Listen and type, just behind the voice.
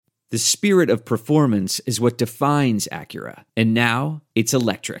The spirit of performance is what defines Acura. And now, it's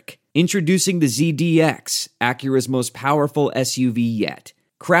electric. Introducing the ZDX, Acura's most powerful SUV yet.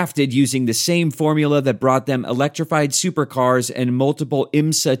 Crafted using the same formula that brought them electrified supercars and multiple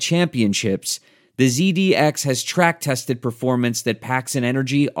IMSA championships, the ZDX has track-tested performance that packs an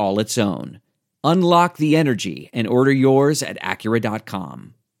energy all its own. Unlock the energy and order yours at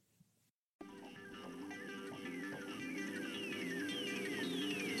Acura.com.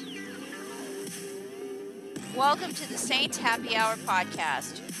 Welcome to the Saints Happy Hour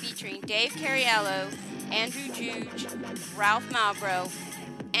podcast, featuring Dave Cariello, Andrew Juge, Ralph Malbrough,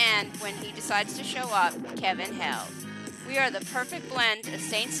 and when he decides to show up, Kevin Held. We are the perfect blend of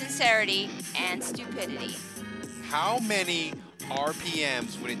Saint sincerity and stupidity. How many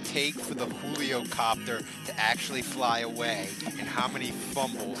RPMs would it take for the Julio copter to actually fly away, and how many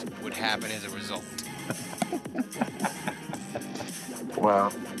fumbles would happen as a result?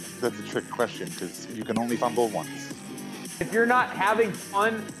 Well, that's a trick question because you can only fumble once. If you're not having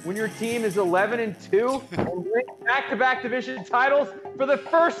fun when your team is 11-2 and win back-to-back division titles for the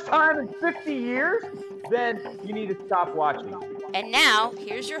first time in 50 years, then you need to stop watching. And now,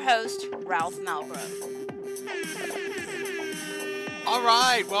 here's your host, Ralph Malbrough. All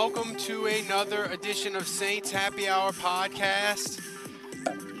right, welcome to another edition of Saints Happy Hour podcast.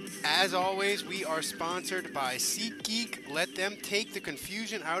 As always, we are sponsored by SeatGeek. Let them take the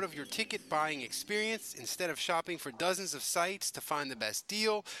confusion out of your ticket buying experience. Instead of shopping for dozens of sites to find the best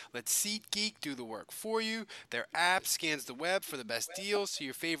deal, let SeatGeek do the work for you. Their app scans the web for the best deals to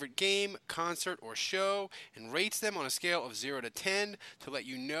your favorite game, concert, or show, and rates them on a scale of 0 to 10 to let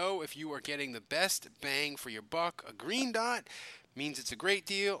you know if you are getting the best bang for your buck. A green dot means it's a great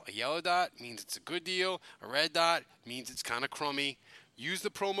deal. A yellow dot means it's a good deal. A red dot means it's kind of crummy. Use the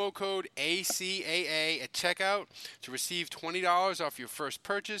promo code ACAA at checkout to receive $20 off your first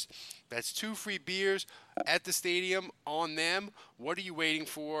purchase. That's 2 free beers at the stadium on them. What are you waiting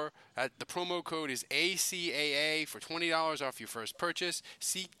for? The promo code is ACAA for $20 off your first purchase.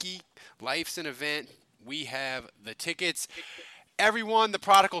 SeatGeek, life's an event. We have the tickets. Everyone, the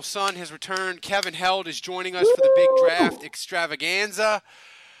prodigal son has returned. Kevin Held is joining us for the big draft extravaganza.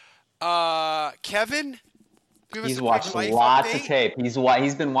 Kevin? He's watched lots of tape. He's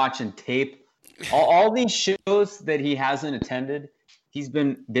been watching tape. All these shows that he hasn't attended, he's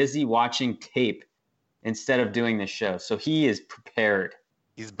been busy watching tape instead of doing the show. So he is prepared.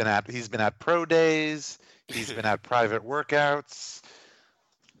 He's been at pro days. He's been at private workouts.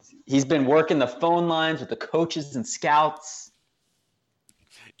 He's been working the phone lines with the coaches and scouts.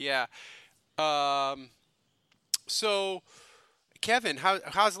 Yeah. So, Kevin,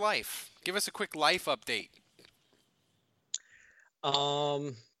 how's life? Give us a quick life update.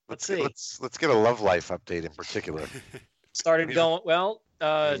 Let's see. Let's get a love life update in particular. Started going well.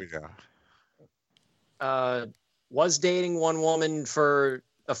 There we go. Was dating one woman for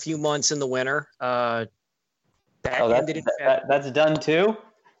a few months in the winter. That's done too.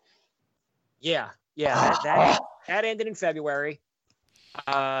 Yeah. That ended in February.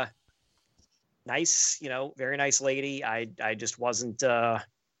 Nice, very nice lady. I just wasn't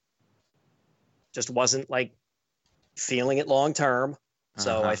like feeling it long term.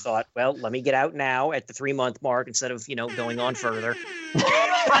 So I thought, well, let me get out now at the 3-month mark instead of, going on further.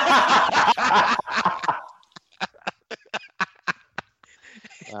 I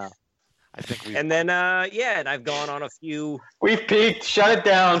think we. And then, and I've gone on a few. We've peaked. Shut it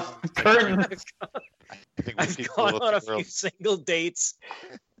down. Curtain. I've gone on a few single dates,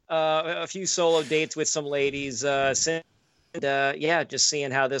 a few solo dates with some ladies. Just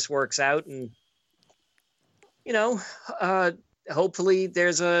seeing how this works out, and hopefully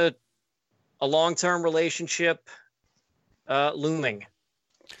there's a long-term relationship looming.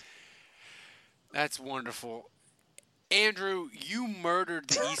 That's wonderful. Andrew, you murdered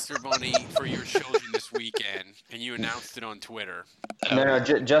the Easter Bunny for your children this weekend, and you announced it on Twitter. No,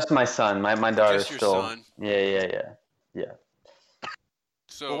 just my son. My daughter's just your still. Son. Yeah.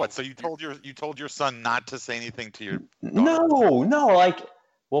 So what? So you told your son not to say anything to your daughter? No.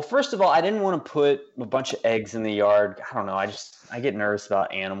 Well, first of all, I didn't want to put a bunch of eggs in the yard. I don't know. I get nervous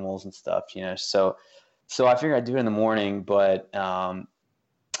about animals and stuff, So I figured I'd do it in the morning, but I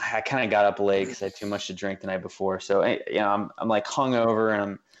kind of got up late because I had too much to drink the night before. So I'm like hungover and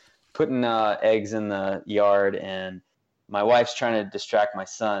I'm putting eggs in the yard, and my wife's trying to distract my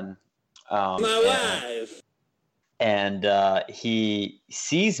son. And he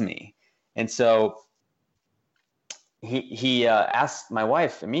sees me, and so. He asked my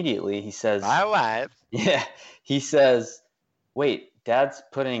wife immediately. He says, "My wife." Yeah. He says, "Wait, Dad's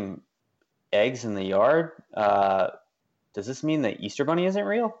putting eggs in the yard. Does this mean the Easter Bunny isn't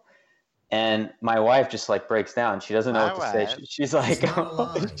real?" And my wife just like breaks down. She doesn't know My what to say. wife. She's like, It's not a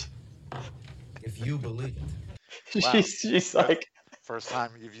lie, if you believe it. Wow. she's like, First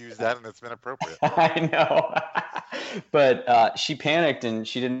time you've used that and it's been appropriate. I know. But she panicked and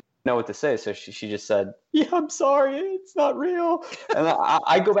she didn't know what to say. So she just said, yeah, I'm sorry. It's not real. And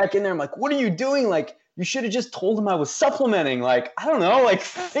I go back in there. I'm like, what are you doing? Like, you should have just told him I was supplementing. Like, I don't know. Like,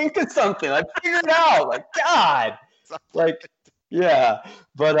 think of something. Like, figure it out. Like, God. Like, yeah.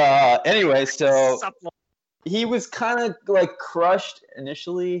 But anyway, so he was kind of like crushed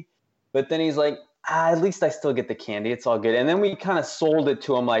initially. But then he's like, at least I still get the candy. It's all good. And then we kind of sold it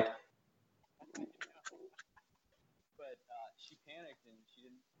to him like, but she panicked and she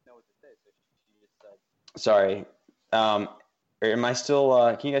didn't know what to say. So she just said, sorry. Am I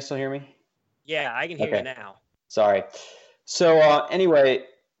still, can you guys still hear me? Yeah, I can hear you now. Sorry. So anyway,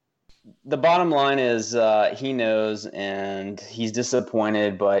 the bottom line is he knows and he's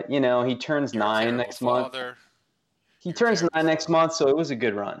disappointed, but you know, he turns 9 next month. He turns 9 next month, so it was a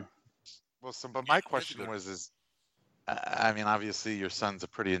good run. Well, but my question was, I mean, obviously your son's a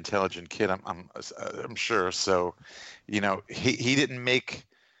pretty intelligent kid. I'm sure. So, you know, he didn't make,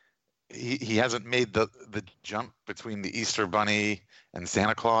 he hasn't made the jump between the Easter Bunny and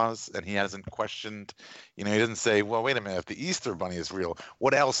Santa Claus, and he hasn't questioned. You know, he doesn't say, well, wait a minute, if the Easter Bunny is real,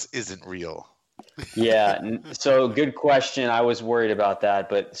 what else isn't real? Yeah. So good question. I was worried about that,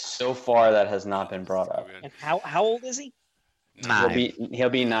 but so far that has not been brought up. And how old is he? 9. He'll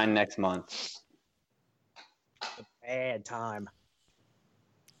be 9 next month. A bad time.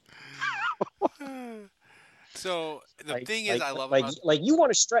 So the thing is, I love like you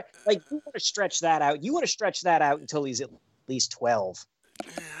want to stretch that out. You want to stretch that out until he's at least 12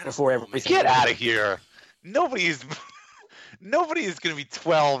 before everything. Get out of here! Nobody is going to be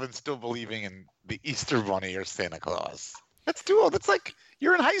 12 and still believing in the Easter Bunny or Santa Claus. That's too old. That's like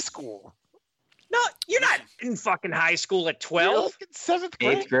you're in high school. No, you're not in fucking high school at 12. In 7th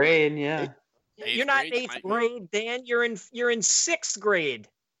grade. 8th grade, yeah. You're not in 8th grade, Dan. You're in 6th grade.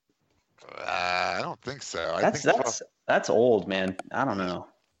 I don't think so. That's old, man. I don't know.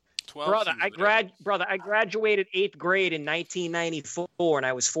 12 Brother, I graduated 8th grade in 1994, and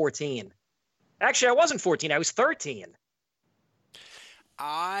I was 14. Actually, I wasn't 14. I was 13.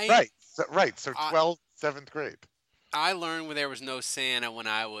 Right. So 12, 7th grade. I learned when there was no Santa when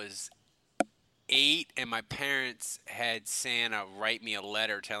I was 8, and my parents had Santa write me a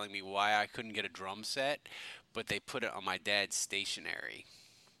letter telling me why I couldn't get a drum set, but they put it on my dad's stationery.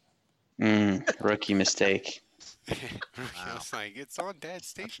 Rookie mistake. I was like, it's on Dad's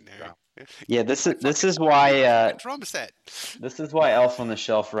stationery. Yeah, this is why drum set. This is why Elf on the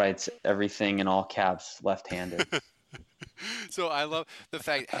Shelf writes everything in all caps, left-handed. So I love the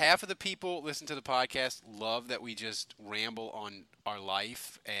fact half of the people listen to the podcast love that we just ramble on our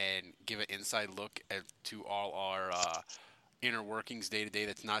life and give an inside look to all our inner workings day to day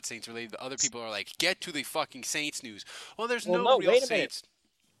that's not Saints related. The other people are like, get to the fucking Saints news. Well, there's no real Saints.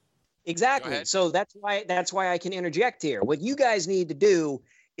 Exactly. So that's why I can interject here. What you guys need to do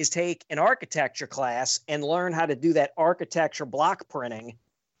is take an architecture class and learn how to do that architecture block printing,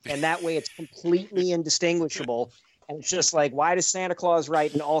 and that way it's completely indistinguishable. And it's just like, why does Santa Claus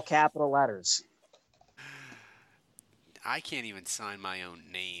write in all capital letters? I can't even sign my own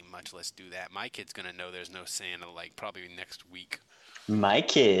name, much less do that. My kid's gonna know there's no Santa like probably next week. My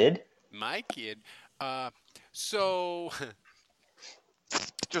kid. So.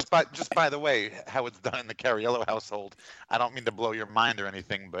 Just by the way, how it's done in the Cariello household, I don't mean to blow your mind or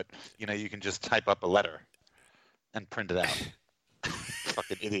anything, but you know, you can just type up a letter and print it out.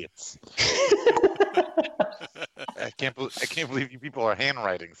 Fucking idiots. I can't believe you people are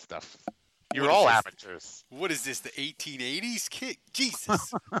handwriting stuff. You're all amateurs. What is this, the 1880s? Kid?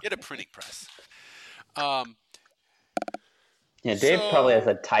 Jesus. Get a printing press. Yeah, Dave probably has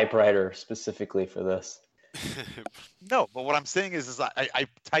a typewriter specifically for this. No, but what I'm saying is I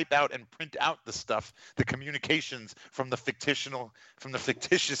type out and print out the stuff, the communications from the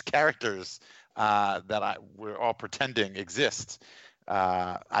fictitious characters that we're all pretending exist.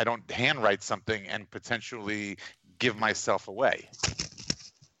 I don't handwrite something and potentially give myself away.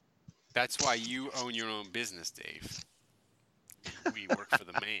 That's why you own your own business, Dave. We work for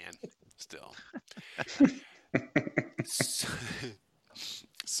the man still.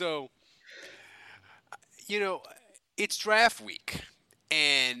 So you know, it's draft week,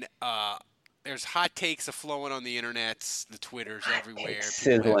 and there's hot takes flowing on the internets, the Twitters everywhere.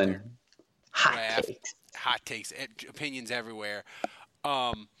 Sizzling. Hot takes, opinions everywhere.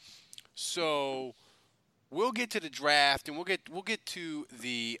 So we'll get to the draft, and we'll get to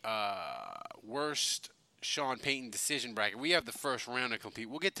the worst Sean Payton decision bracket. We have the first round to complete.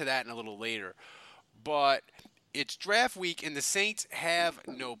 We'll get to that in a little later. But it's draft week, and the Saints have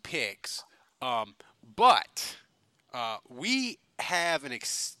no picks. But we have an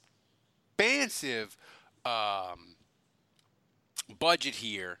expansive budget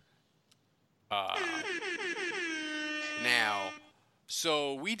here now.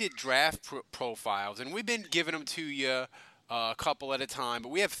 So we did draft profiles, and we've been giving them to you a couple at a time, but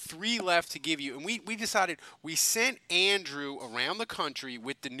we have 3 left to give you. And we decided, we sent Andrew around the country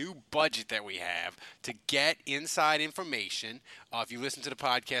with the new budget that we have to get inside information. If you listened to the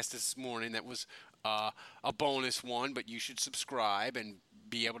podcast this morning, that was a bonus one, but you should subscribe and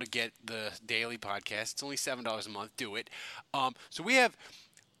be able to get the daily podcast. It's only $7 a month. Do it. So we have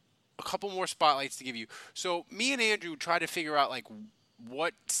a couple more spotlights to give you. So me and Andrew tried to figure out, like,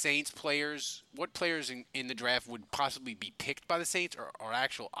 what players in the draft would possibly be picked by the Saints, or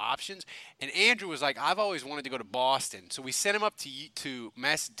actual options. And Andrew was like, I've always wanted to go to Boston. So we sent him up to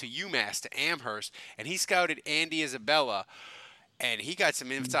UMass, to Amherst, and he scouted Andy Isabella, and he got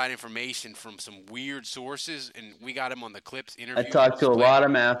some inside information from some weird sources, and we got him on the Clips interview. I talked to a lot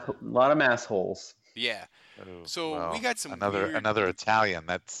of mass holes. Yeah. Oh, So well, we got some another Italian.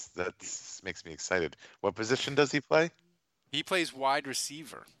 That's makes me excited. What position does he play? He plays wide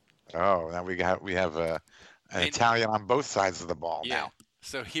receiver. Oh, now we have an Italian on both sides of the ball now.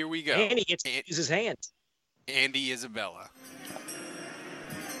 So here we go. And he gets to use his hands. Andy Isabella.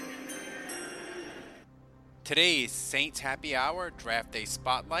 Today's Saints Happy Hour Draft Day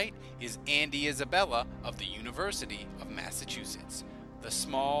Spotlight is Andy Isabella of the University of Massachusetts. The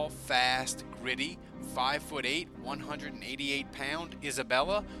small, fast, gritty, 5'8", 188-pound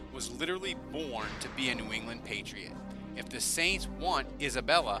Isabella was literally born to be a New England Patriot. If the Saints want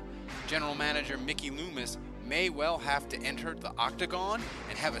Isabella, General Manager Mickey Loomis may well have to enter the octagon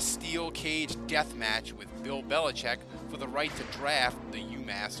and have a steel cage death match with Bill Belichick for the right to draft the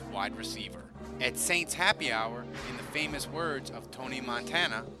UMass wide receiver. At Saints Happy Hour, in the famous words of Tony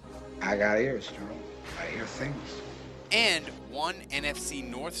Montana, I got ears, Charles. I hear things. And one NFC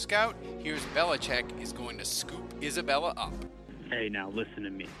North scout hears Belichick is going to scoop Isabella up. Hey, now listen to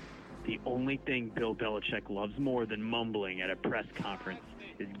me. The only thing Bill Belichick loves more than mumbling at a press conference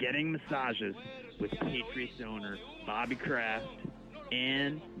is getting massages with Patriots owner Bobby Kraft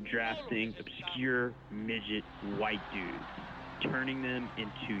and drafting obscure midget white dudes, turning them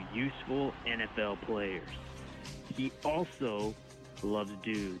into useful NFL players. He also loves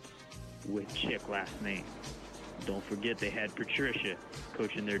dudes with chick last names. Don't forget they had Patricia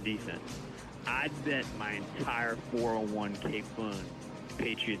coaching their defense. I'd bet my entire 401k fund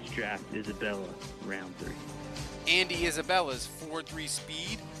Patriots draft Isabella round 3. Andy Isabella's 4.3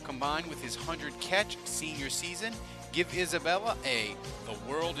 speed, combined with his 100-catch senior season, give Isabella a "The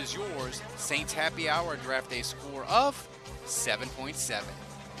world is yours" Saints Happy Hour Draft Day score of 7.7.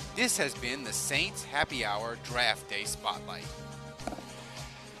 This has been the Saints Happy Hour Draft Day Spotlight.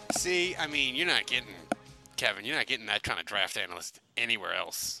 See, I mean, Kevin, you're not getting that kind of draft analyst anywhere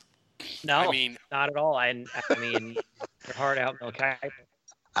else. No, I mean, not at all. I mean, your heart out, Mel Kiper.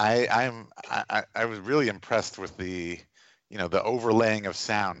 I was really impressed with the overlaying of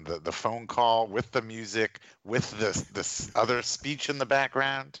sound, the phone call with the music, with this other speech in the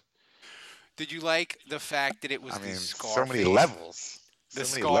background. Did you like the fact that it was Scarface? So many levels. The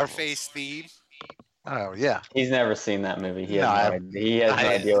Scarface theme. Oh yeah. He's never seen that movie. He has no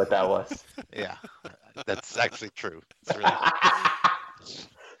idea what that was. Yeah, that's actually true. It's really.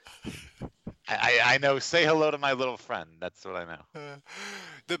 I know. Say hello to my little friend. That's what I know.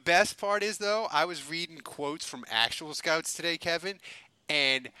 The best part is, though, I was reading quotes from actual scouts today, Kevin,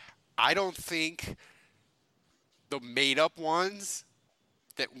 and I don't think the made-up ones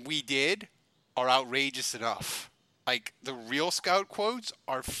that we did are outrageous enough. Like, the real scout quotes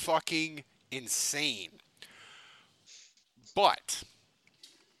are fucking insane. But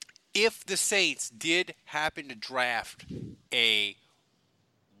if the Saints did happen to draft a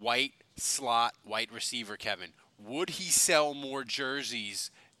white receiver, Kevin, would he sell more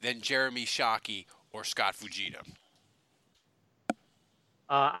jerseys than Jeremy Shockey or Scott Fujita?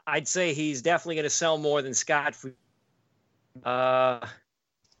 I'd say he's definitely going to sell more than Scott.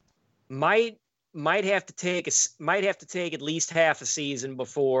 Might have to take at least half a season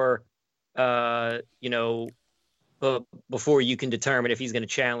before before you can determine if he's going to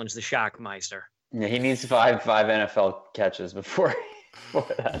challenge the Shockmeister. Yeah, he needs five NFL catches before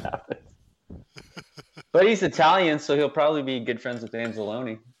that happens. But he's Italian, so he'll probably be good friends with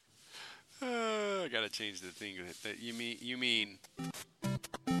Anzalone. I gotta change the thing. You mean?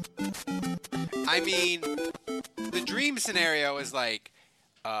 I mean, the dream scenario is like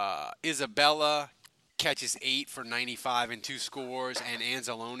Isabella, catches 8 for 95 and 2 scores, and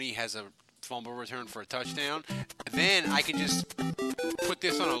Anzalone has a fumble return for a touchdown, then I can just put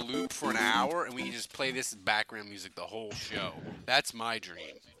this on a loop for an hour, and we can just play this as background music the whole show. That's my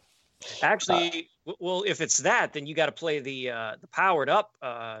dream. Actually, well, if it's that, then you got to play the powered up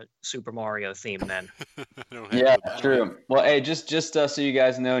Super Mario theme then. Yeah, true. Well, hey, just so you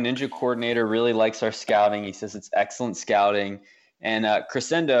guys know, Ninja Coordinator really likes our scouting. He says it's excellent scouting. And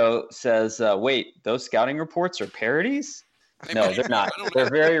Crescendo says, wait, those scouting reports are parodies? No, they're not. They're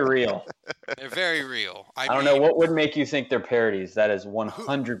very real. They're very real. I don't know what would make you think they're parodies. That is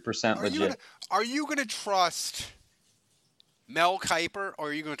 100% legit. Are you going to trust Mel Kiper, or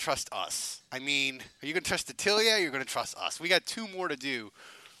are you going to trust us? I mean, are you going to trust Attilia, or are you going to trust us? We got 2 more to do.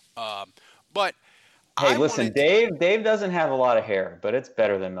 But hey, listen, Dave doesn't have a lot of hair, but it's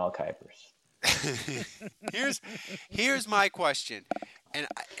better than Mel Kiper's. Here's my question,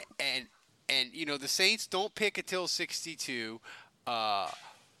 and you know, the Saints don't pick until 62,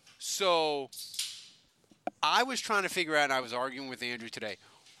 so I was trying to figure out, and I was arguing with Andrew today,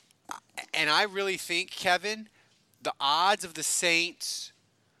 and I really think, Kevin, the odds of the Saints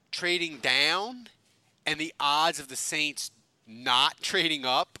trading down and the odds of the Saints not trading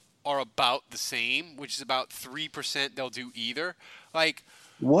up are about the same, which is about 3% they'll do either. Like,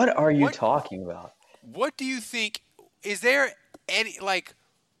 what are you talking about? What do you think? Is there any, like,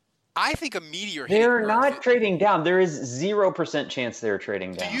 I think a meteor hit. They're not trading down. There is 0% chance they're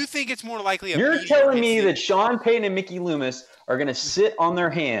trading down. Do you think it's more likely You're telling me that Sean Payton and Mickey Loomis are going to sit on their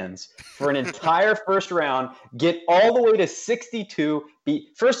hands for an entire first round, get all the way to 62?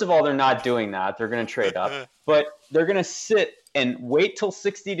 First of all, they're not doing that. They're going to trade up. But they're going to sit and wait till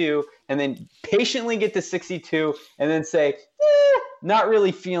 62 and then patiently get to 62 and then say, not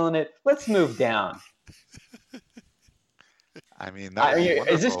really feeling it. Let's move down. I mean,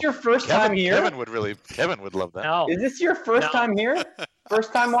 is this your first time here? Kevin would love that. No. Is this your first time here?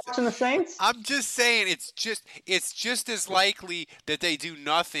 First time watching the Saints? I'm just saying it's just as likely that they do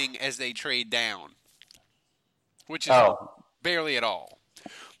nothing as they trade down, which is barely at all.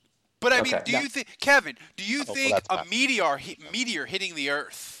 But I mean, do you think, Kevin? Do you think a meteor hitting the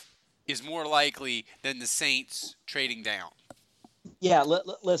Earth is more likely than the Saints trading down? Yeah,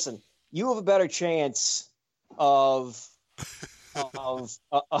 listen. You have a better chance of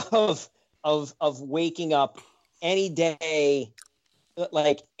waking up any day,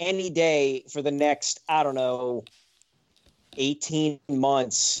 like any day for the next, I don't know, 18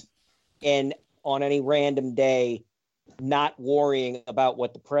 months, and on any random day, not worrying about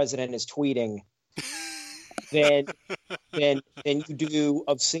what the president is tweeting, than you do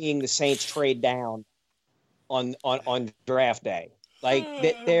of seeing the Saints trade down on draft day. Like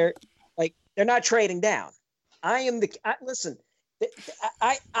they're not trading down. I am the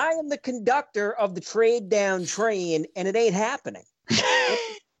conductor of the trade down train, and it ain't happening.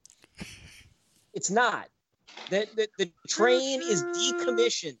 It's not. The train is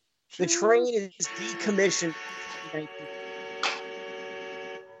decommissioned. The train is decommissioned.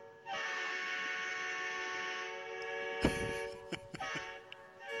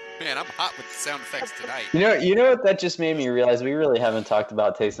 Man, I'm hot with the sound effects tonight. You know what that just made me realize? We really haven't talked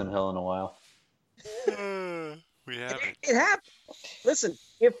about Taysom Hill in a while. We haven't. It happened. Listen,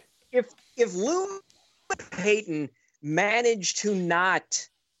 if Lou Payton managed to not,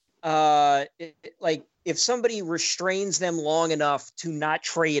 if somebody restrains them long enough to not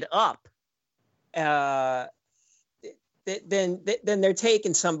trade up, then they're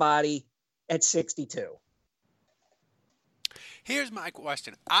taking somebody at 62. Here's my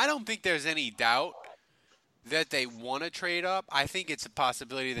question. I don't think there's any doubt that they want to trade up. I think it's a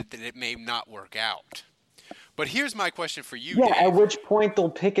possibility that it may not work out. But here's my question for you, Dave. At which point they'll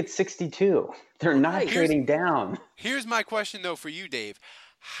pick at 62. They're not trading down. Here's my question, though, for you, Dave.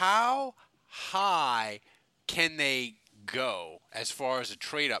 How high can they go as far as a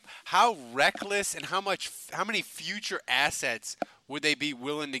trade-up? How reckless and how many future assets would they be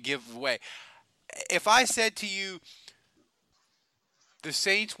willing to give away? If I said to you, the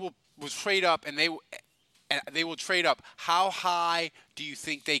Saints will trade up and they will trade up, how high do you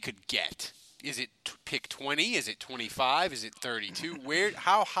think they could get? Is it pick 20? Is it 25? Is it 32?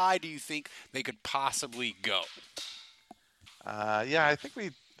 How high do you think they could possibly go? Yeah, I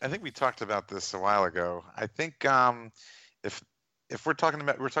think we talked about this a while ago. I think if we're talking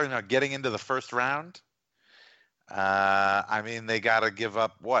about getting into the first round, I mean, they got to give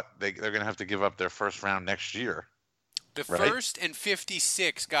up what? They're going to have to give up their first round next year. The first and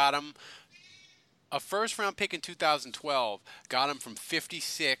 56 got them a first round pick in 2012. Got them from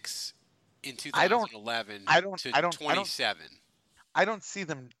 56 in 2011 to 27. I don't see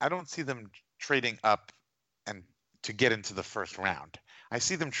them trading up and to get into the first round. I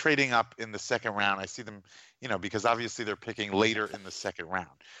see them trading up in the second round. I see them, because obviously they're picking later in the second round.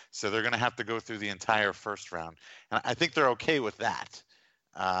 So they're going to have to go through the entire first round. And I think they're okay with that.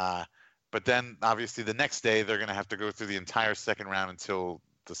 But then obviously the next day they're going to have to go through the entire second round until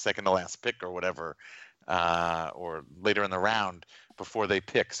the second to last pick or whatever, or later in the round before they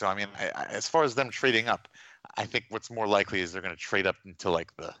pick. So, I mean, as far as them trading up, I think what's more likely is they're going to trade up into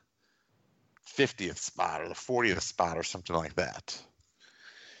like the 50th spot or the 40th spot or something like that.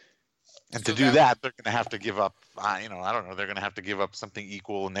 And to do that, they're going to have to give up, I don't know, they're going to have to give up something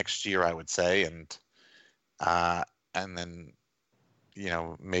equal next year, I would say. And then,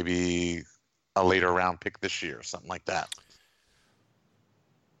 maybe a later round pick this year, something like that.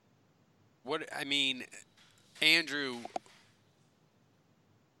 Andrew,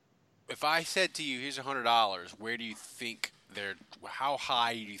 if I said to you, here's $100, where do you think how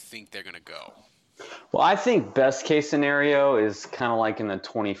high do you think they're going to go? Well, I think best case scenario is kind of like in the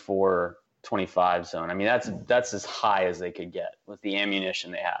 24, 25 zone. I mean, that's as high as they could get with the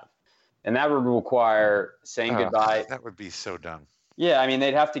ammunition they have. And that would require saying goodbye. That would be so dumb. Yeah, I mean,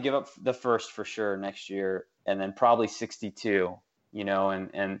 they'd have to give up the first for sure next year, and then probably 62,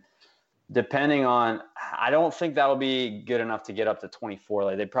 and depending on, I don't think that'll be good enough to get up to 24.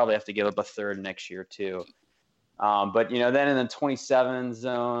 Like, they'd probably have to give up a third next year too. But, then in the 27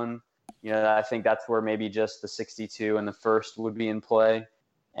 zone, I think that's where maybe just the 62 and the first would be in play.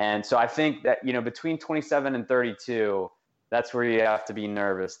 And so I think that, between 27 and 32, that's where you have to be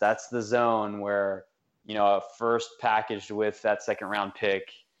nervous. That's the zone where, a first packaged with that second round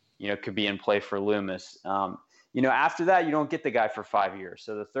pick, could be in play for Loomis. After that, you don't get the guy for 5 years.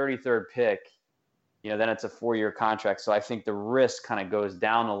 So the 33rd pick, then it's a 4-year contract. So I think the risk kind of goes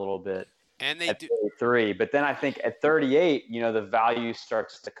down a little bit. And they at 33, but then I think at 38, the value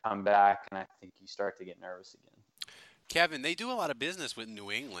starts to come back, and I think you start to get nervous again. Kevin, they do a lot of business with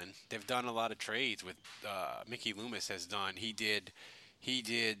New England. They've done a lot of trades with Mickey Loomis has done. He did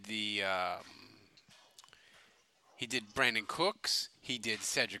Brandon Cooks. He did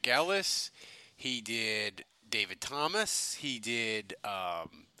Cedric Ellis. He did David Thomas. He did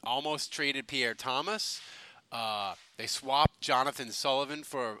almost traded Pierre Thomas. They swapped Jonathan Sullivan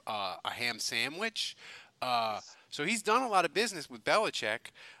for a ham sandwich. So he's done a lot of business with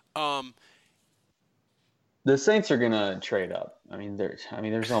Belichick. The Saints are going to trade up. I mean,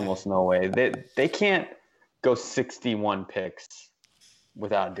 there's almost no way. They can't go 61 picks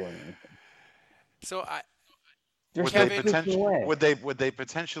without doing anything. So would they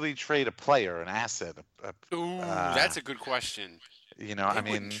potentially trade a player, an asset? That's a good question.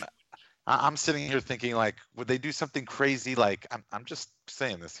 I'm sitting here thinking, like, would they do something crazy? Like, I'm just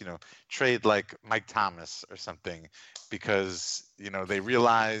saying this, trade like Mike Thomas or something, because, they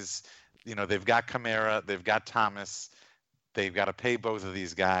realize, they've got Kamara, they've got Thomas, they've got to pay both of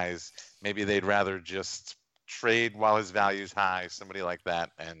these guys. Maybe they'd rather just trade while his value's high, somebody like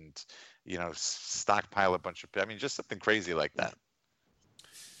that, and, stockpile a bunch of, just something crazy like that.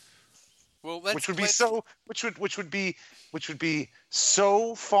 Well, which would be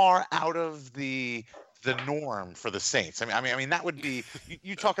so far out of the norm for the Saints. I mean that would be,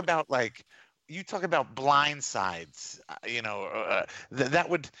 you talk about blindsides.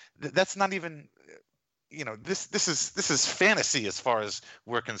 That's not even. This is fantasy as far as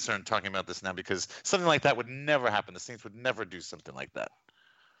we're concerned talking about this now, because something like that would never happen. The Saints would never do something like that.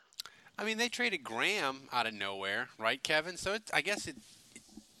 I mean, they traded Graham out of nowhere, right, Kevin? So I guess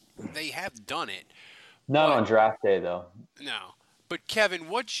they have done it. Not on draft day, though. No. But, Kevin,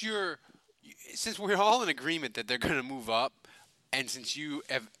 since we're all in agreement that they're going to move up, and since you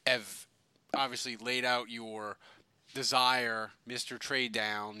have obviously laid out your desire, Mr. Trade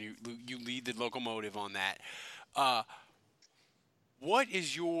Down, you lead the locomotive on that, what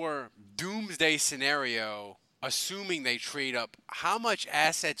is your doomsday scenario, assuming they trade up? How much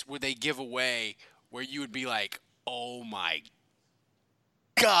assets would they give away where you would be like, oh, my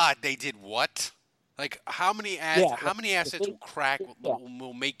God, they did what? Like, how many assets will crack,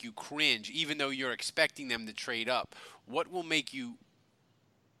 will make you cringe, even though you're expecting them to trade up? What will make you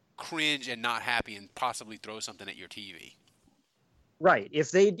cringe and not happy and possibly throw something at your TV? Right.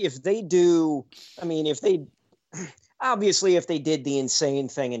 If they do, obviously if they did the insane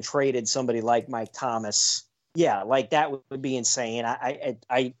thing and traded somebody like Mike Thomas, yeah, like that would be insane. I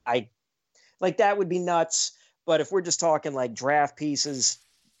like that would be nuts. But if we're just talking like draft pieces,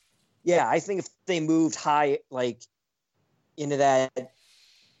 yeah, I think if they moved high, like into that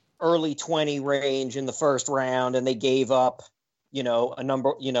early 20 range in the first round, and they gave up, a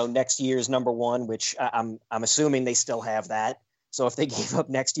number, next year's number one, which I'm assuming they still have that. So if they gave up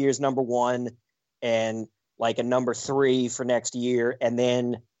next year's number 1 and like a number 3 for next year, and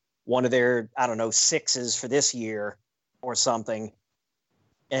then one of their, I don't know, 6s for this year or something,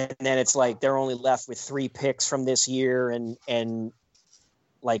 and then it's like they're only left with 3 picks from this year and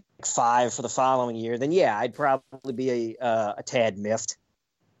like 5 for the following year, then yeah, I'd probably be a tad miffed.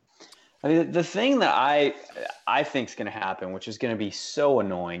 I mean, the thing that I think is going to happen, which is going to be so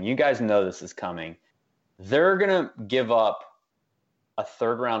annoying, you guys know this is coming. They're going to give up a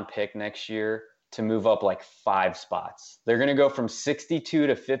 3rd-round pick next year to move up like 5 spots. They're going to go from 62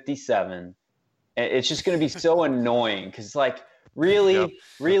 to 57. And it's just going to be so annoying because, like, really,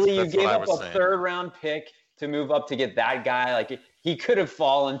 you gave up a 3rd-round pick to move up to get that guy. Like, he could have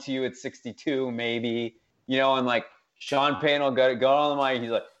fallen to you at 62 maybe, and like Sean Payton will go on the mic. He's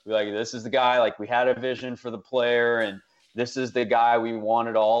like, this is the guy. Like, we had a vision for the player, and this is the guy we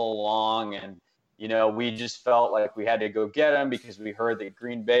wanted all along. And, we just felt like we had to go get him because we heard that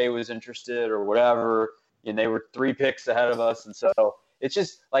Green Bay was interested or whatever, and they were 3 picks ahead of us. And so it's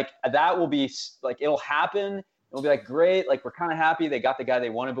just like that will be like, it'll happen. It'll be like, great. Like, we're kind of happy they got the guy they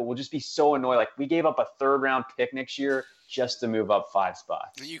wanted, but we'll just be so annoyed. Like, we gave up a 3rd-round pick next year just to move up 5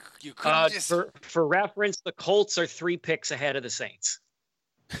 spots. You couldn't just... For reference, the Colts are 3 picks ahead of the Saints.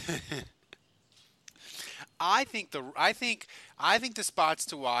 I think the spots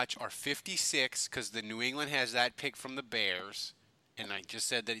to watch are 56 because the New England has that pick from the Bears, and I just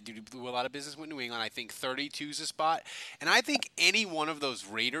said that he do a lot of business with New England. I think 32 is a spot, and I think any one of those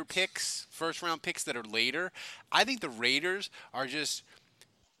Raider picks, 1st-round picks that are later, I think the Raiders are just.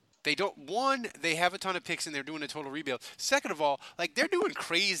 They have a ton of picks and they're doing a total rebuild. Second of all, like, they're doing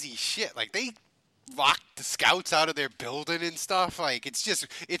crazy shit. Like, they locked the scouts out of their building and stuff. Like, it's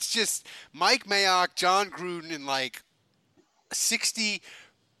just Mike Mayock, John Gruden, and like 60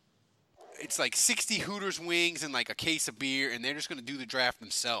 Hooters wings and like a case of beer, and they're just going to do the draft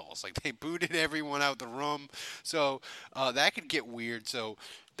themselves. Like, they booted everyone out the room. So that could get weird. So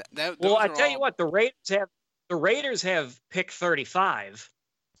well, I tell you what, the Raiders have pick 35.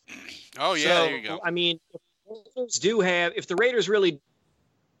 Oh yeah, so, there you go. I mean, if the Raiders really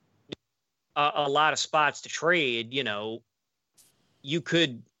a lot of spots to trade, you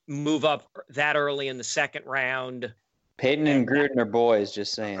could move up that early in the 2nd round. Peyton and Gruden are boys,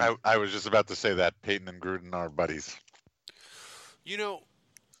 just saying. I was just about to say that. Peyton and Gruden are buddies.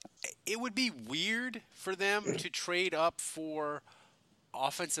 It would be weird for them to trade up for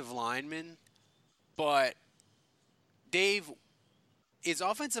offensive linemen, but Dave, is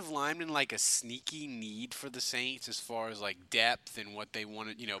offensive lineman like a sneaky need for the Saints as far as like depth and what they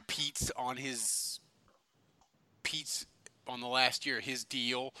wanted? Pete's on the last year of his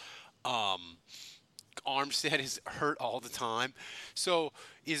deal. Armstead is hurt all the time. So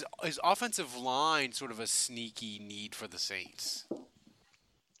is offensive line sort of a sneaky need for the Saints?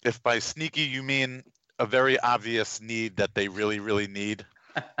 If by sneaky you mean a very obvious need that they really, really need,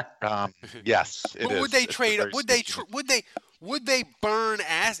 yes, it is. Would they trade? Would they burn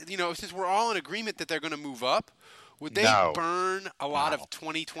since we're all in agreement that they're going to move up, would they burn a lot of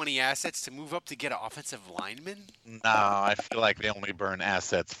 2020 assets to move up to get an offensive lineman? No, I feel like they only burn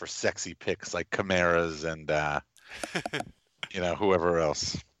assets for sexy picks like Camaras and whoever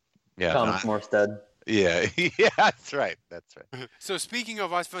else. Yeah, Thomas Morstead. Yeah, that's right. So speaking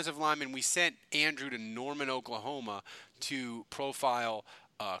of offensive linemen, we sent Andrew to Norman, Oklahoma to profile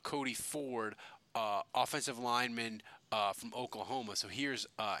Cody Ford, offensive lineman from Oklahoma. So here's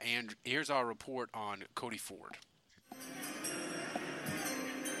our report on Cody Ford.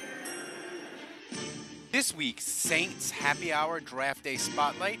 This week's Saints Happy Hour Draft Day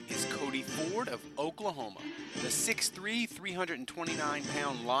Spotlight is Cody Ford of Oklahoma. The 6'3",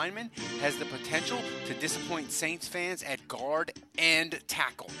 329-pound lineman has the potential to disappoint Saints fans at guard and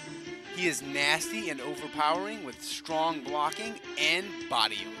tackle. He is nasty and overpowering with strong blocking and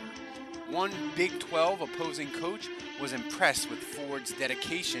body odor. One Big 12 opposing coach was impressed with Ford's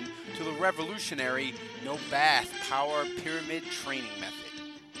dedication to the revolutionary no-bath power pyramid training method.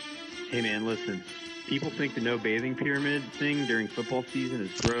 Hey man, listen. People think the no bathing pyramid thing during football season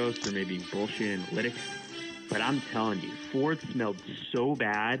is gross or maybe bullshit analytics, but I'm telling you, Ford smelled so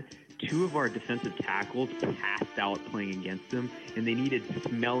bad, 2 of our defensive tackles passed out playing against him, and they needed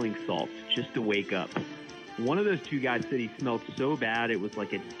smelling salts just to wake up. One of those 2 guys said he smelled so bad it was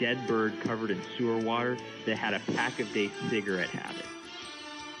like a dead bird covered in sewer water that had a pack-a-day cigarette habit.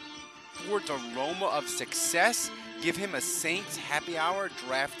 Ford's aroma of success give him a Saints Happy Hour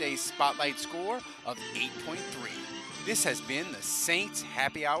Draft Day Spotlight score of 8.3. This has been the Saints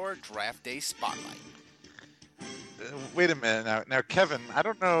Happy Hour Draft Day Spotlight. Wait a minute now, Kevin. I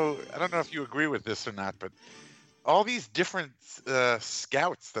don't know if you agree with this or not, but all these different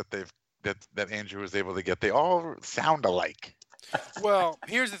scouts that Andrew was able to get, they all sound alike. Well,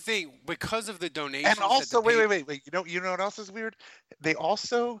 here's the thing: because of the donations, and also, wait. You know what else is weird? They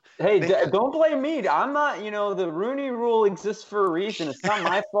also don't blame me. I'm not. The Rooney Rule exists for a reason. It's not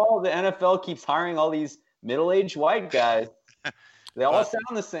my fault. The NFL keeps hiring all these middle-aged white guys. They all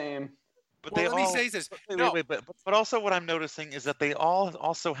sound the same. But let me say this. But also, what I'm noticing is that they all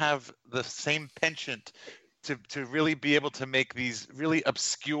also have the same penchant to really be able to make these really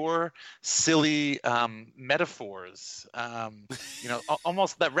obscure, silly metaphors,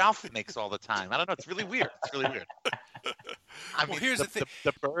 almost that Ralph makes all the time. I don't know. It's really weird. I mean, here's the thing.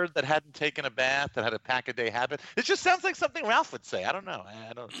 The bird that hadn't taken a bath, that had a pack-a-day habit. It just sounds like something Ralph would say. I don't know.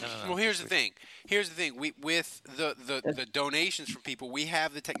 I don't know. Well, here's the thing. We with the donations from people, we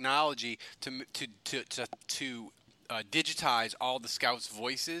have the technology to digitize all the scouts'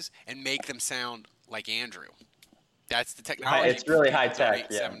 voices and make them sound like Andrew. That's the technology. It's really high tech.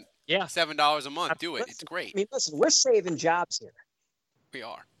 $7 a month. Do it. It's great. I mean, listen, we're saving jobs here. We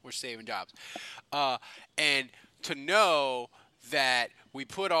are. We're saving jobs. And to know that we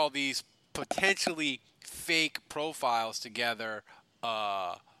put all these potentially fake profiles together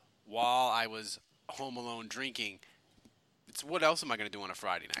while I was home alone drinking, it's what else am I going to do on a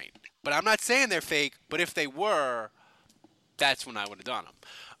Friday night? But I'm not saying they're fake, but if they were, that's when I would have done them.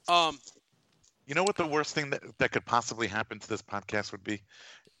 You know what the worst thing that could possibly happen to this podcast would be?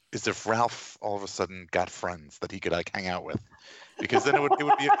 Is if Ralph all of a sudden got friends that he could hang out with, because then it would be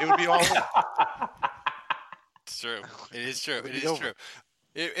all over. It's true. It is true. It is true.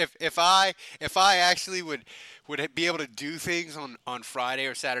 If I actually would be able to do things on Friday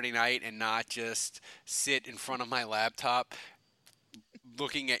or Saturday night and not just sit in front of my laptop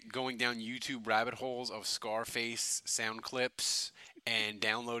going down YouTube rabbit holes of Scarface sound clips and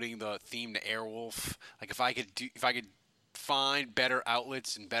downloading the theme to Airwolf, like if I could find better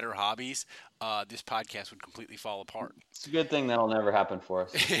outlets and better hobbies, this podcast would completely fall apart. It's a good thing that'll never happen for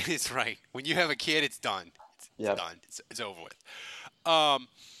us. It's right. When you have a kid, it's done. It's done. It's over with.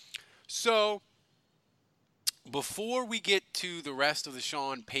 So before we get to the rest of the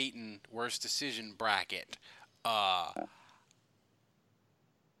Sean Payton worst decision bracket, I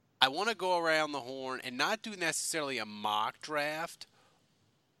want to go around the horn and not do necessarily a mock draft,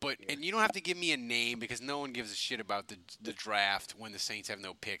 and you don't have to give me a name because no one gives a shit about the draft when the Saints have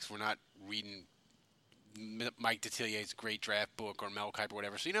no picks. We're not reading Mike Detilier's great draft book or Mel Kiper or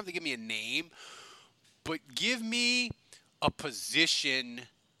whatever, so you don't have to give me a name, but give me a position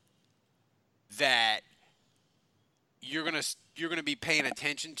that you're gonna be paying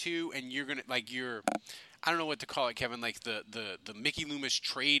attention to, and you're gonna I don't know what to call it, Kevin, like the Mickey Loomis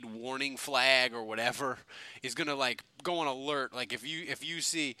trade warning flag or whatever is going to go on alert. Like if you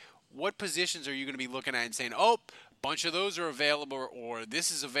see, what positions are you going to be looking at and saying, oh, bunch of those are available, or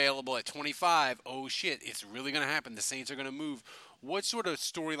this is available at 25. Oh shit, it's really going to happen. The Saints are going to move. What sort of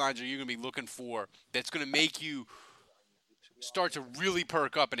storylines are you going to be looking for that's going to make you start to really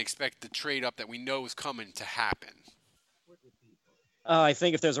perk up and expect the trade up that we know is coming to happen? I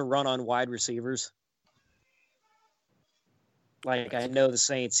think if there's a run on wide receivers. Like I know the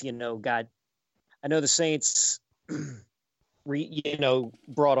Saints,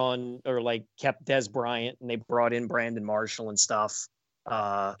 brought on or kept Des Bryant, and they brought in Brandon Marshall and stuff.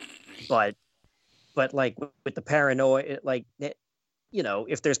 But with the paranoia,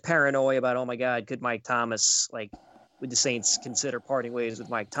 if there's paranoia about, oh my God, could Mike Thomas, would the Saints consider parting ways with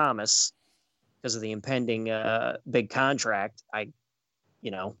Mike Thomas because of the impending big contract?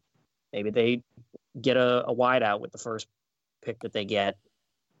 Maybe they get a wideout with the first pick that they get.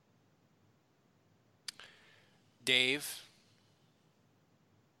 Dave?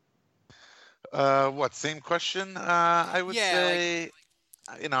 What, same question? I would say,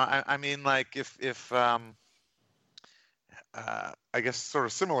 I mean, if I guess sort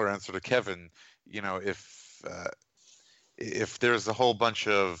of similar answer to Kevin, if there's a whole bunch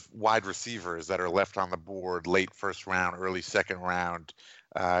of wide receivers that are left on the board late first round, early second round,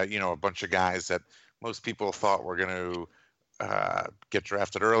 a bunch of guys that most people thought were going to get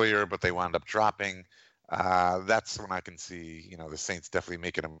drafted earlier, but they wound up dropping. That's when I can see, the Saints definitely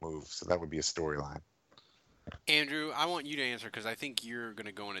making a move. So that would be a storyline. Andrew, I want you to answer because I think you're going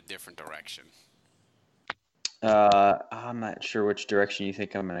to go in a different direction. I'm not sure which direction you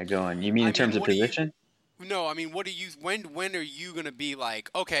think I'm going to go in. You mean in terms of position? No, I mean, what do you? When are you going to be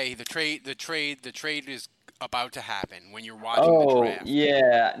like, okay, the trade is about to happen when you're watching the draft?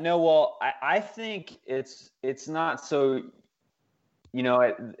 Yeah, no, well, I think it's not so.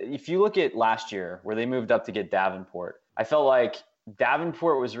 If you look at last year where they moved up to get Davenport, I felt like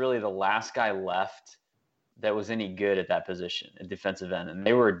Davenport was really the last guy left that was any good at that position, at defensive end. And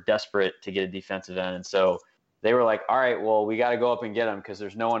they were desperate to get a defensive end. And so they were like, all right, well, we got to go up and get him because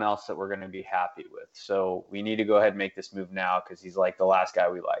there's no one else that we're going to be happy with. So we need to go ahead and make this move now because he's like the last guy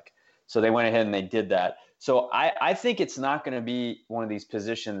we like. So they went ahead and they did that. So I think it's not going to be one of these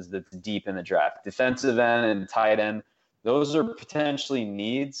positions that's deep in the draft. Defensive end and tight end, those are potentially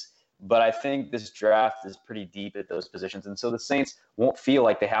needs. But I think this draft is pretty deep at those positions. And so the Saints won't feel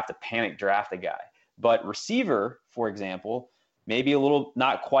like they have to panic draft a guy. But receiver, for example, maybe a little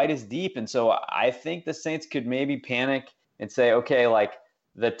not quite as deep. And so I think the Saints could maybe panic and say, okay, like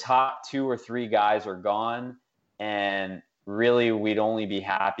the top 2 or 3 guys are gone. And really we'd only be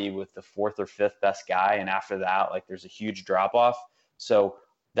happy with the 4th or 5th best guy. And after that, like there's a huge drop off. So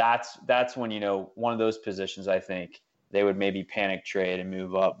that's when, one of those positions, I think they would maybe panic trade and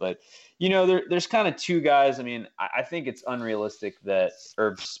move up. But, there's kind of 2 guys. I mean, I think it's unrealistic that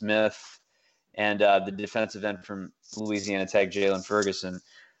Herb Smith and the defensive end from Louisiana Tech, Jalen Ferguson,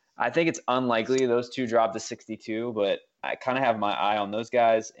 I think it's unlikely those 2 drop to 62, but I kind of have my eye on those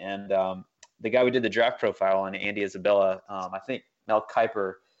guys. And the guy we did the draft profile on, Andy Isabella, I think Mel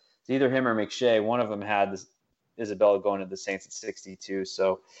Kiper, it's either him or McShay. One of them had this Isabella going to the Saints at 62.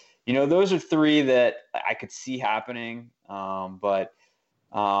 So, those are 3 that I could see happening. But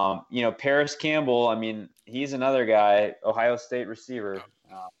Paris Campbell, I mean, he's another guy, Ohio State receiver.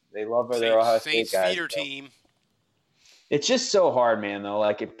 They love their Ohio State guys. Feeder team. It's just so hard, man, though.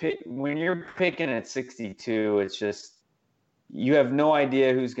 Like when you're picking at 62, it's just you have no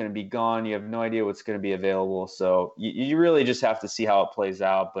idea who's going to be gone. You have no idea what's going to be available. So you really just have to see how it plays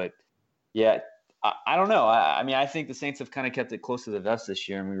out. But, yeah, I don't know. I mean, I think the Saints have kind of kept it close to the vest this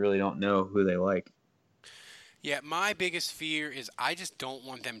year, and we really don't know who they like. Yeah, my biggest fear is I just don't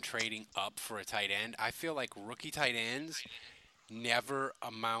want them trading up for a tight end. I feel like rookie tight ends never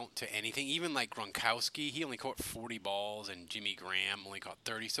amount to anything. Even like Gronkowski, he only caught 40 balls, and Jimmy Graham only caught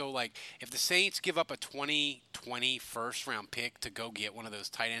 30. So, like, if the Saints give up a 2020 first-round pick to go get one of those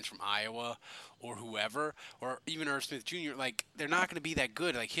tight ends from Iowa or whoever, or even Irv Smith Jr., like, they're not going to be that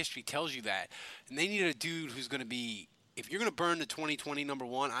good. Like, history tells you that. And they need a dude who's going to be – if you're going to burn the 2020 number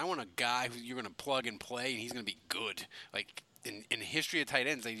 1, I want a guy who you're going to plug and play, and he's going to be good. Like, in history of tight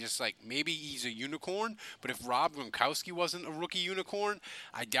ends, they just like maybe he's a unicorn, but if Rob Gronkowski wasn't a rookie unicorn,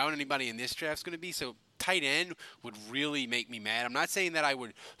 I doubt anybody in this draft's going to be. So tight end would really make me mad. I'm not saying that I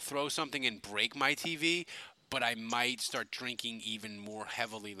would throw something and break my TV, but I might start drinking even more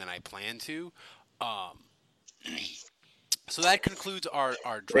heavily than I plan to. So that concludes our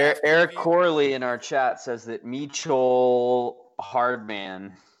draft. Eric Corley in our chat says that Mitchell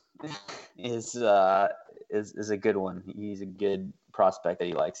Hardman is a good one. He's a good prospect that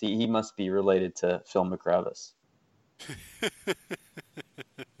he likes. He must be related to Phil McRevis.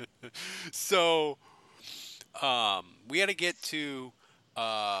 So, we got to get to.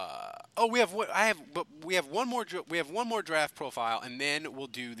 We have one more draft profile, and then we'll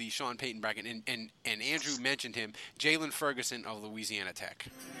do the Sean Payton bracket. And Andrew mentioned him, Jalen Ferguson of Louisiana Tech.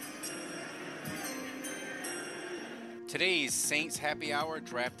 Today's Saints Happy Hour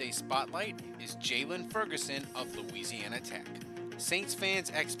Draft Day Spotlight is Jalen Ferguson of Louisiana Tech. Saints fans'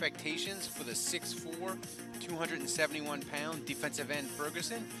 expectations for the 6'4", 271-pound defensive end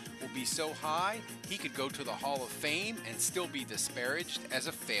Ferguson will be so high he could go to the Hall of Fame and still be disparaged as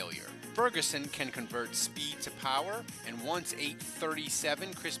a failure. Ferguson can convert speed to power and once ate 37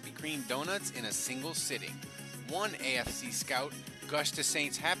 Krispy Kreme donuts in a single sitting. One AFC scout gushed to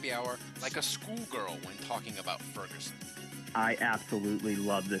Saints Happy Hour like a schoolgirl when talking about Ferguson. I absolutely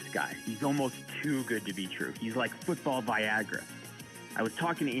love this guy. He's almost too good to be true. He's like football Viagra. I was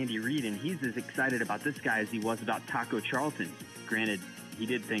talking to Andy Reid, and he's as excited about this guy as he was about Taco Charlton. Granted, he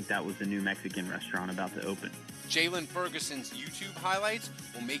did think that was the new Mexican restaurant about to open. Jalen Ferguson's YouTube highlights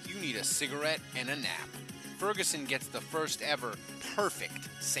will make you need a cigarette and a nap. Ferguson gets the first ever perfect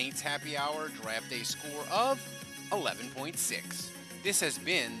Saints Happy Hour Draft Day score of 11.6. This has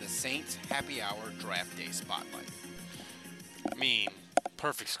been the Saints Happy Hour Draft Day Spotlight. I mean,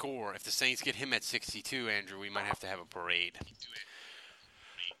 perfect score. If the Saints get him at 62, Andrew, we might have to have a parade.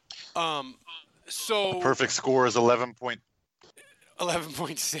 So the perfect score is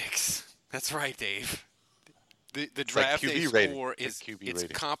 11.6. That's right, Dave. The draft day score is it's a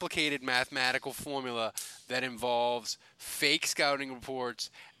complicated mathematical formula that involves fake scouting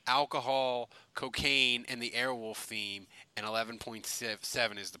reports, alcohol, cocaine, and the Airwolf theme. And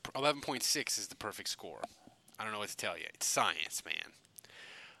 11.6 is the perfect score. I don't know what to tell you. It's science, man.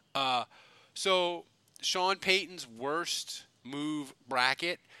 So Sean Payton's worst move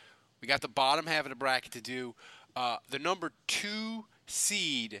bracket. We got the bottom half of the bracket to do. The number 2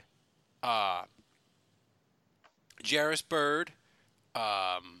 seed Jairus Byrd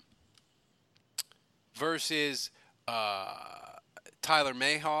versus Tyler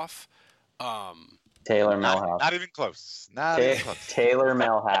Mayhoff. Taylor Melhoff. Not even close. Not even close. Taylor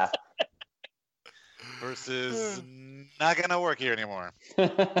Melhoff. Versus not going to work here anymore.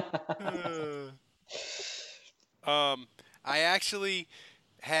 I actually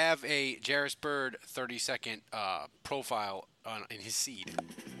have a Jairus Byrd 30-second profile in his seed.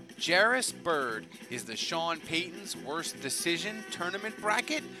 Jairus Byrd is the Sean Payton's worst decision tournament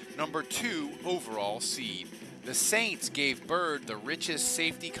bracket, number 2 overall seed. The Saints gave Byrd the richest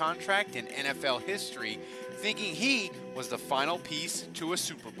safety contract in NFL history, thinking he was the final piece to a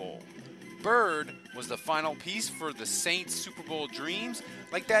Super Bowl. Byrd was the final piece for the Saints' Super Bowl dreams,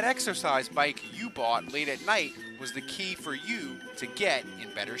 like that exercise bike you bought late at night was the key for you to get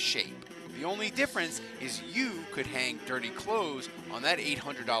in better shape. The only difference is you could hang dirty clothes on that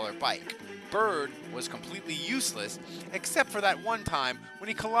 $800 bike. Byrd was completely useless, except for that one time when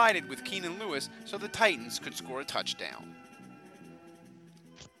he collided with Keenan Lewis so the Titans could score a touchdown.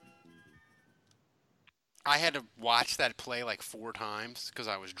 I had to watch that play like 4 times because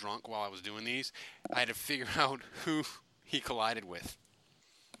I was drunk while I was doing these. I had to figure out who he collided with.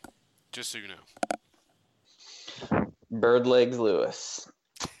 Just so you know. Bird Legs Lewis.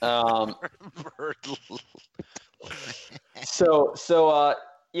 I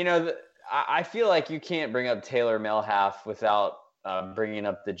feel like you can't bring up Taylor Melhoff without bringing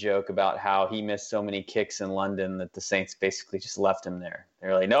up the joke about how he missed so many kicks in London that the Saints basically just left him there.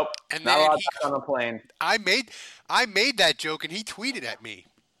 They're like, nope, and not allowed on the plane. I made that joke, and he tweeted at me.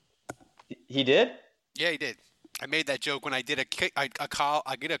 He did? Yeah, he did. I made that joke when I did I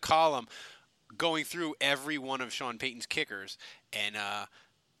did a column going through every one of Sean Payton's kickers, and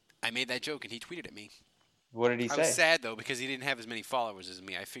I made that joke, and he tweeted at me. What did he say? I was sad though because he didn't have as many followers as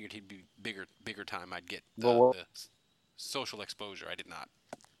me. I figured he'd be bigger time. I'd get the social exposure. I did not.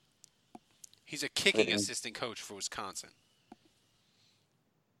 He's a kicking assistant coach for Wisconsin.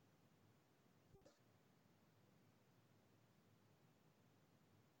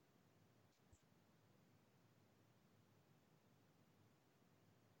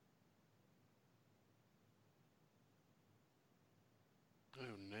 Oh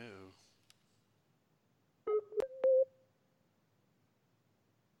no.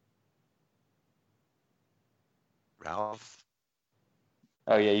 Ralph?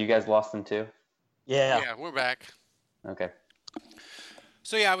 Oh, yeah, you guys lost him too? Yeah, we're back. Okay.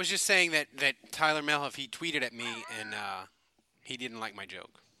 So, yeah, I was just saying that Tyler Melhoff, he tweeted at me, and he didn't like my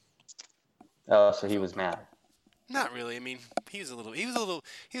joke. Oh, so he was mad. Not really. I mean, he was a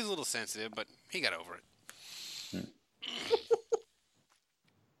little sensitive, but he got over it.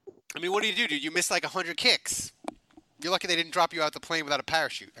 I mean, what do you do, dude? You missed like 100 kicks. You're lucky they didn't drop you out the plane without a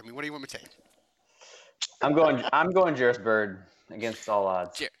parachute. I mean, what do you want me to take? I'm going Jairus Byrd against all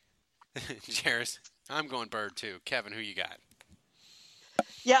odds. Jairus, I'm going Byrd too. Kevin, who you got?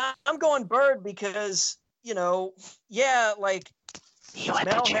 Yeah, I'm going Byrd because, like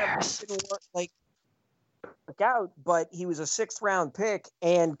Mel didn't work out, but he was a 6th round pick,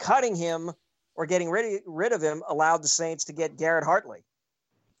 and cutting him or getting rid of him allowed the Saints to get Garrett Hartley.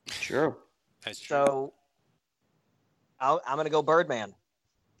 True. That's true. So I'm going to go Birdman.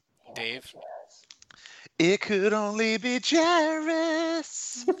 Dave? It could only be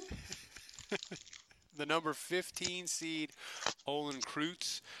Jairus. The number 15 seed, Olin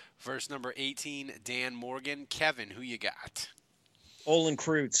Kreutz, versus number 18, Dan Morgan. Kevin, who you got? Olin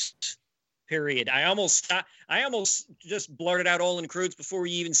Kreutz. Period. I almost just blurted out Olin Kreutz before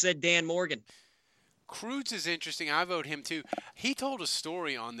you even said Dan Morgan. Kreutz is interesting. I vote him too. He told a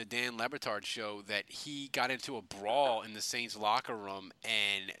story on the Dan Le Batard show that he got into a brawl in the Saints locker room,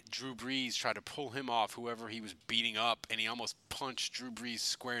 and Drew Brees tried to pull him off, whoever he was beating up, and he almost punched Drew Brees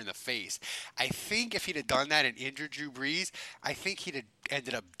square in the face. I think if he'd have done that and injured Drew Brees, I think he'd have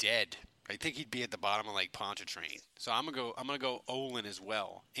ended up dead. I think he'd be at the bottom of Lake Pontchartrain. So I'm gonna go Olin as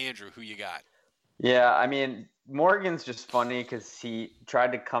well. Andrew, who you got? Yeah, I mean, Morgan's just funny because he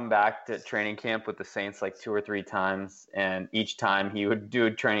tried to come back to training camp with the Saints like 2 or 3 times, and each time he would do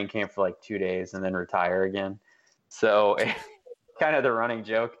a training camp for like 2 days and then retire again. So kind of the running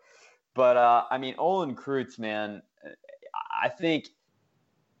joke. But, I mean, Olin Kreutz, man, I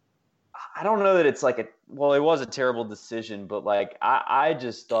don't know that it's like it was a terrible decision, but like I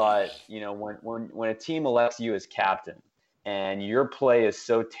just thought, when a team elects you as captain and your play is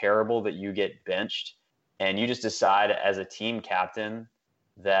so terrible that you get benched, and you just decide as a team captain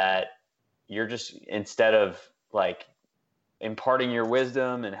that you're just, instead of like imparting your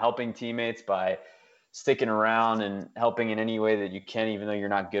wisdom and helping teammates by sticking around and helping in any way that you can, even though you're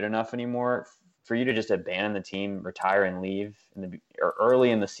not good enough anymore, for you to just abandon the team, retire and leave or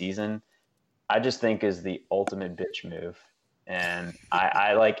early in the season, I just think is the ultimate bitch move. And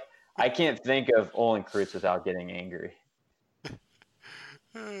I can't think of Olin Kreutz without getting angry.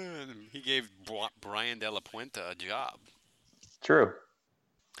 He gave Brian De La Puente a job. True.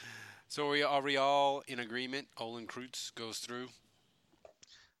 So are we all in agreement? Olin Kreutz goes through?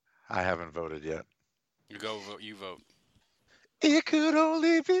 I haven't voted yet. You vote. You vote. It could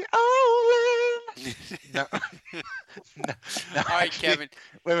only be Olin. No. No, all right, actually, Kevin.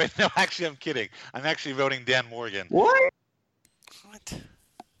 Wait. No, actually, I'm kidding. I'm actually voting Dan Morgan. What?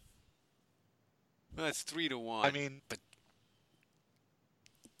 Well, that's 3-1. I mean, but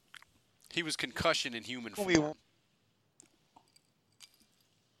he was concussion in human form.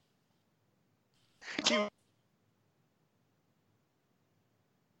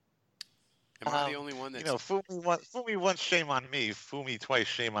 Am I the only one that's... Fumi once, shame on me. Fumi twice,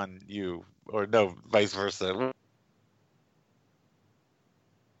 shame on you. Or no, vice versa.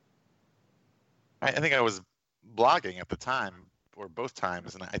 I think I was blogging at the time, or both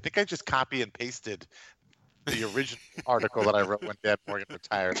times, and I think I just copy and pasted the original article that I wrote when Dan Morgan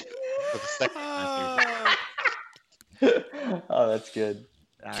retired for the second time. Oh, that's good.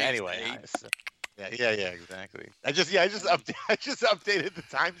 Anyway, yeah, exactly. I just updated the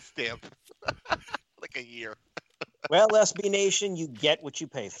timestamp like a year. Well, SB Nation, you get what you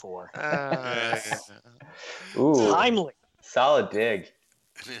pay for. Ooh, timely, solid dig.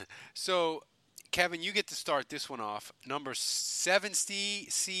 So, Kevin, you get to start this one off. Number 7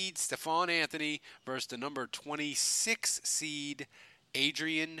 seed Stephon Anthony versus the number 26 seed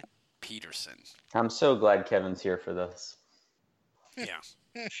Adrian Peterson. I'm so glad Kevin's here for this. Yeah.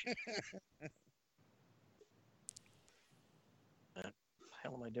 What the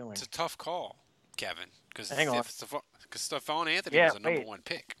hell am I doing? It's a tough call, Kevin, because Stephon Anthony was a number 1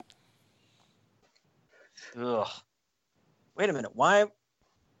 pick. Ugh. Wait a minute. Why?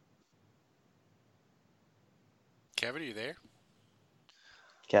 Kevin, are you there?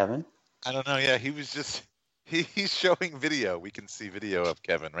 Kevin? I don't know. Yeah, he was just he's showing video. We can see video of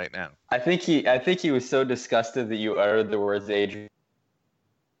Kevin right now. I think he was so disgusted that you uttered the words Adrian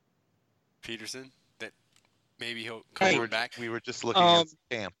Peterson that maybe he'll come back. We were just looking at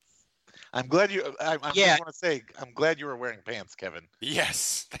pants. I'm glad you. I just want to say I'm glad you were wearing pants, Kevin.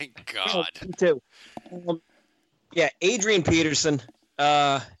 Yes, thank God. Me too. Adrian Peterson.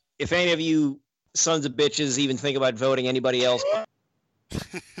 If any of you sons of bitches even think about voting anybody else,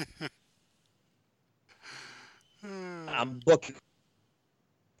 I'm booking.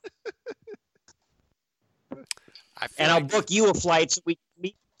 I'll book you a flight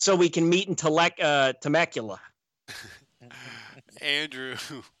so we can meet in Temecula. Andrew,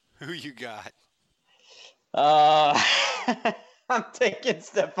 who you got? I'm taking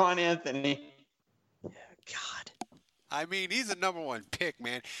Stephon Anthony. God. I mean, he's a number 1 pick,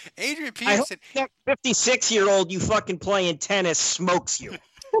 man. Adrian Peterson. I hope that 56-year-old you fucking playing tennis smokes you.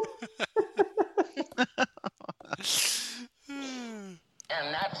 And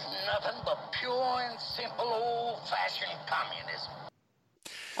that's nothing but pure and simple old-fashioned communism.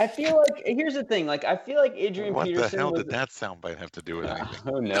 I feel like here's the thing. Like I feel like Adrian Peterson. What the hell did that soundbite have to do with anything?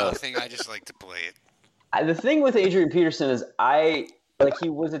 Oh no! Nothing. I just like to play it. The thing with Adrian Peterson is he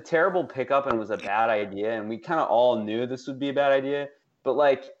was a terrible pickup and was a bad idea, and we kind of all knew this would be a bad idea. But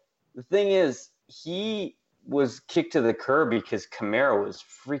the thing is, he was kicked to the curb because Kamara was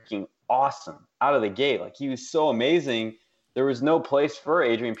freaking awesome out of the gate. Like he was so amazing. There was no place for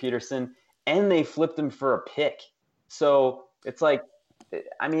Adrian Peterson, and they flipped him for a pick. So it's like,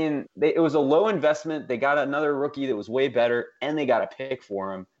 I mean, it was a low investment. They got another rookie that was way better, and they got a pick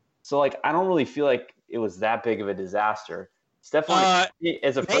for him. So I don't really feel like it was that big of a disaster. Stephon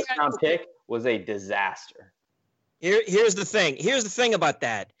as a first-round pick was a disaster. Here's the thing. Here's the thing about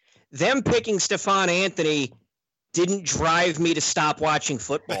that. Them picking Stephon Anthony didn't drive me to stop watching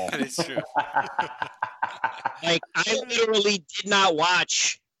football. That is true. I literally did not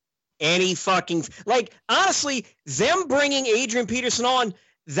watch any fucking honestly, them bringing Adrian Peterson on,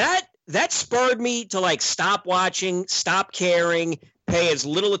 that spurred me to stop watching, stop caring, pay as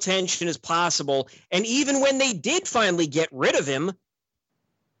little attention as possible. And even when they did finally get rid of him,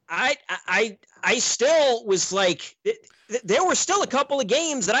 I still was there were still a couple of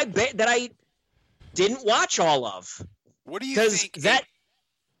games that I didn't watch all of. What do you think? That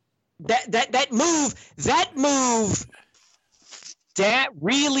move that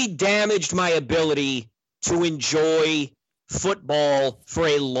really damaged my ability to enjoy football for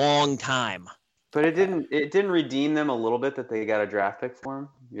a long time. But it didn't redeem them a little bit that they got a draft pick for him?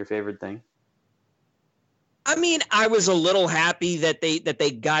 Your favorite thing? I mean, I was a little happy that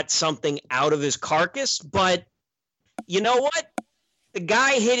they got something out of his carcass, but you know what? The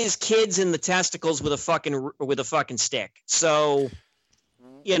guy hit his kids in the testicles with a fucking stick. So,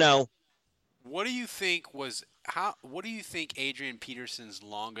 you know. What do you think Adrian Peterson's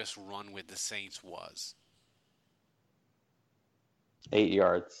longest run with the Saints was? 8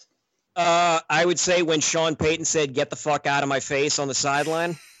 yards. I would say when Sean Payton said, "Get the fuck out of my face" on the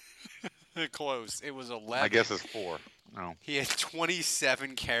sideline. Close. It was 11. I guess it's 4. No. He had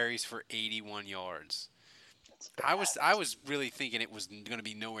 27 carries for 81 yards. I was really thinking it was going to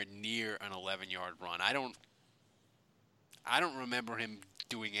be nowhere near an 11-yard run. I don't remember him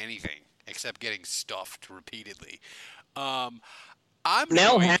doing anything except getting stuffed repeatedly. Hamilton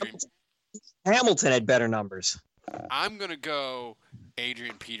had better numbers. I'm going to go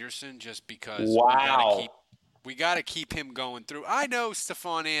Adrian Peterson just because we got to keep him going through. I know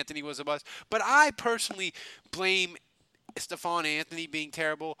Stephon Anthony was a bust, but I personally blame Stephon Anthony being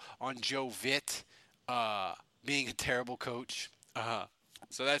terrible on Joe Vitt being a terrible coach.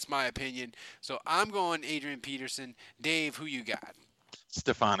 So that's my opinion. So I'm going Adrian Peterson. Dave, who you got?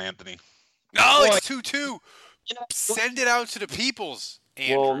 Stephon Anthony. No, it's 2-2. Send it out to the peoples.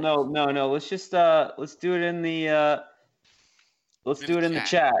 Andrew. Well, no. Let's just let's do it in the the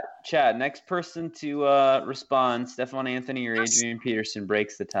chat. Chat. Next person to respond, Stephon Anthony or Adrian Peterson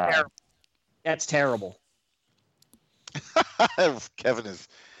breaks the tie. That's terrible.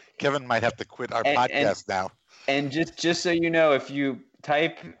 Kevin might have to quit our podcast now. And just so you know, if you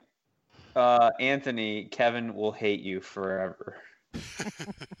type Anthony, Kevin will hate you forever.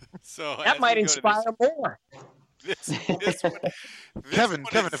 So that might inspire more. Kevin,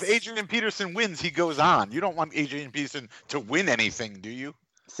 if Adrian Peterson wins, he goes on. You don't want Adrian Peterson to win anything, do you?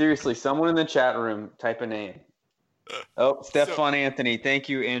 Seriously, someone in the chat room, type a name. Oh, Stephon Anthony. Thank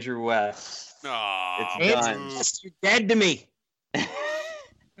you, Andrew West. It's done. You're dead to me.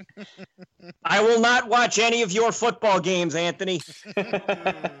 I will not watch any of your football games, Anthony. Or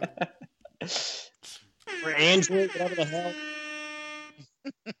Andrew, whatever the hell.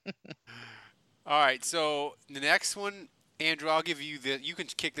 All right, so the next one, Andrew, I'll give you you can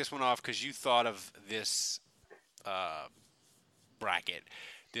kick this one off because you thought of this bracket,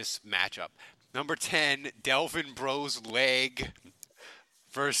 this matchup. Number 10, Delvin Breaux's leg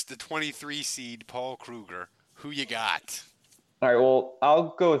versus the 23 seed Paul Kruger. Who you got? All right, well,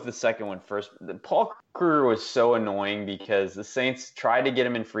 I'll go with the second one first. Paul Kruger was so annoying because the Saints tried to get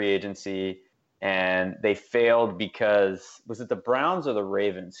him in free agency, and they failed because, was it the Browns or the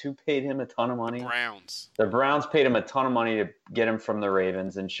Ravens? Who paid him a ton of money? Browns. The Browns paid him a ton of money to get him from the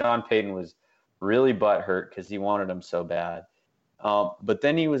Ravens, and Sean Payton was really butthurt because he wanted him so bad. But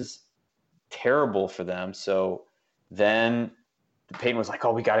then he was terrible for them, so then Payton was like,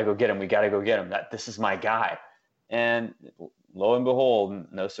 oh, we got to go get him. This is my guy. And lo and behold,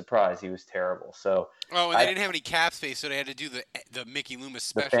 no surprise, he was terrible. So they didn't have any cap space, so they had to do the Mickey Loomis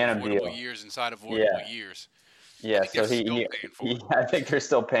special avoidable years inside avoidable years. Yeah, so I think they're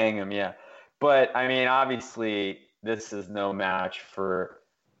still paying him, yeah. But, I mean, obviously, this is no match for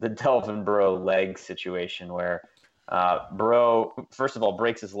the Delvin Breaux leg situation where Breaux, first of all,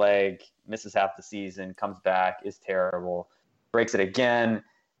 breaks his leg, misses half the season, comes back, is terrible, breaks it again,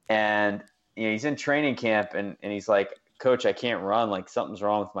 and he's in training camp, and he's like, Coach, I can't run. Like, something's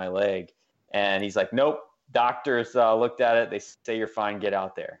wrong with my leg. And he's like, nope, doctors looked at it. They say you're fine. Get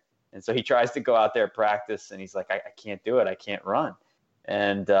out there. And so he tries to go out there, practice, and he's like, I can't do it. I can't run.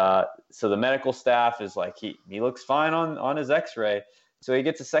 And so the medical staff is like, he looks fine on his x-ray. So he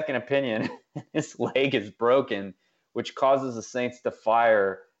gets a second opinion. His leg is broken, which causes the Saints to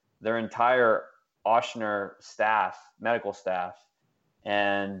fire their entire Ochsner staff, medical staff.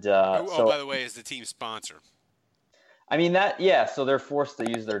 And by the way, is the team sponsor. I mean, so they're forced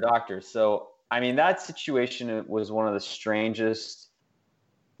to use their doctors. So, I mean, that situation was one of the strangest,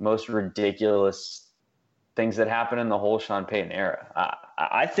 most ridiculous things that happened in the whole Sean Payton era.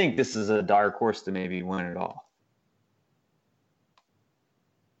 I think this is a dark horse to maybe win it all.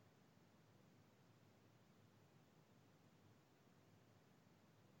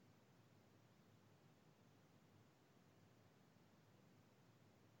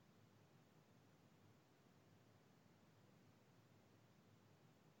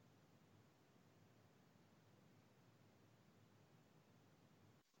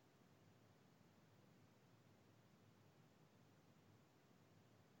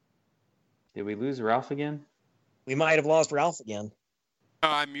 Did we lose Ralph again? We might have lost Ralph again. Oh,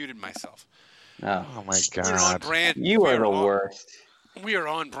 I muted myself. Oh my God. We're on brand. You are the worst. We are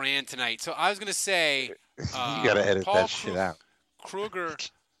on brand tonight. So I was going to say... you got to edit that shit out. Kruger,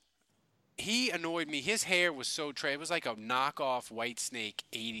 he annoyed me. His hair was so It was like a knockoff White Snake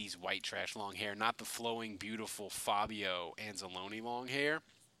 80s white trash long hair, not the flowing, beautiful Fabio Anzalone long hair.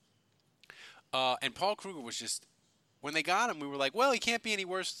 And Paul Kruger was just, when they got him, we were like, well, he can't be any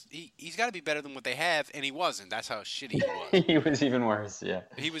worse. He's got to be better than what they have, and he wasn't. That's how shitty he was. He was even worse, yeah.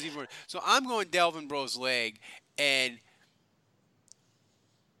 He was even worse. So I'm going Delvin Breaux's leg, and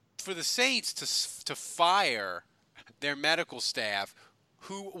for the Saints to fire their medical staff,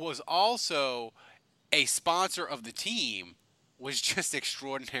 who was also a sponsor of the team, was just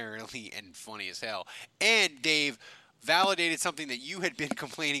extraordinarily and funny as hell. And Dave validated something that you had been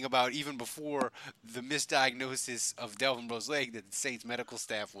complaining about even before the misdiagnosis of Delvin Breaux's leg, that the Saints medical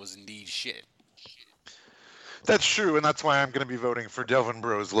staff was indeed shit. That's true, and that's why I'm going to be voting for Delvin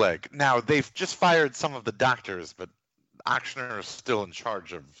Breaux's leg. Now, they've just fired some of the doctors, but Ochsner is still in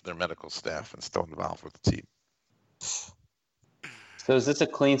charge of their medical staff and still involved with the team. So is this a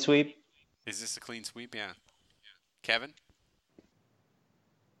clean sweep? Is this a clean sweep? Yeah. Kevin?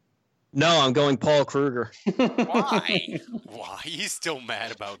 No, I'm going Paul Kruger. Why? Why? He's still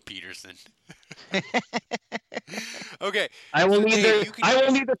mad about Peterson. Okay. I will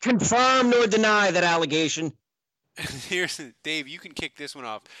neither confirm nor deny that allegation. Dave, you can kick this one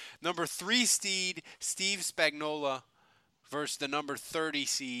off. Number 3 seed Steve Spagnuolo versus the number 30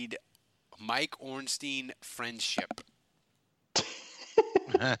 seed Mike Ornstein Friendship.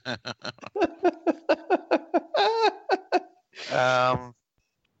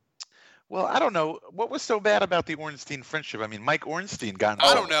 Well, I don't know. What was so bad about the Ornstein Friendship? I mean, Mike Ornstein got.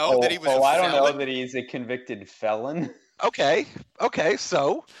 I don't know that he was. I don't know that he's a convicted felon. Okay.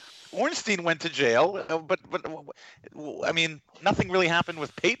 So Ornstein went to jail, but I mean, nothing really happened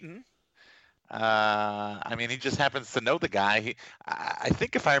with Peyton. I mean, he just happens to know the guy. I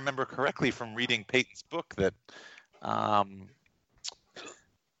think, if I remember correctly from reading Peyton's book, that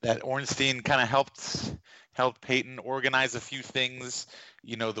Ornstein kind of helped Peyton organize a few things,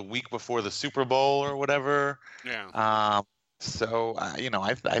 the week before the Super Bowl or whatever. Yeah. So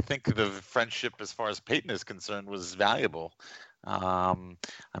I think the friendship, as far as Peyton is concerned, was valuable. I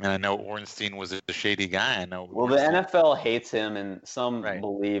mean, I know Ornstein was a shady guy. I know. Well, the NFL hates him, and some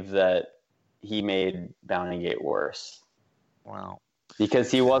believe that he made Bountygate worse. Wow. Because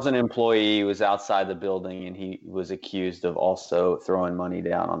he was an employee, he was outside the building, and he was accused of also throwing money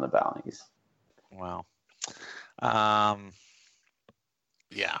down on the bounties. Wow.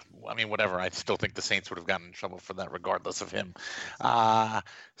 Yeah, I mean, whatever. I still think the Saints would have gotten in trouble for that, regardless of him. So I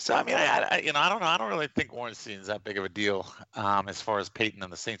mean, I don't know. I don't really think Ornstein's that big of a deal as far as Peyton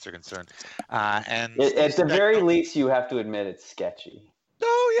and the Saints are concerned. And at the very least, you have to admit it's sketchy.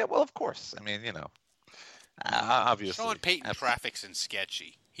 Oh yeah, well, of course. I mean, obviously. Sean Payton traffics in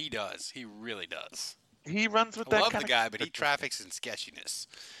sketchy. He does. He really does. He runs with I that love kind the guy, but he traffics in sketchiness.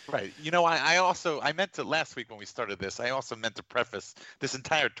 Right. I meant to, last week when we started this, I also meant to preface this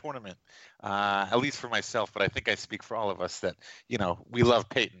entire tournament, at least for myself, but I think I speak for all of us, that, we love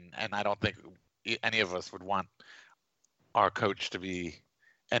Peyton, and I don't think any of us would want our coach to be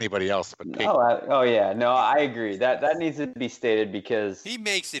anybody else but Peyton. I agree. That needs to be stated, because he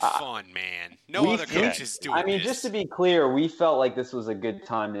makes it fun, man. No other coaches do it. I mean, just to be clear, we felt like this was a good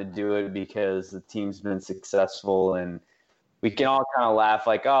time to do it because the team's been successful, and we can all kind of laugh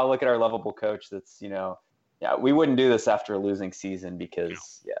like, oh, look at our lovable coach. That's, we wouldn't do this after a losing season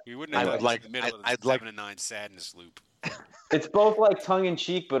because, we wouldn't have the middle of the 7-9 sadness loop. It's both like tongue in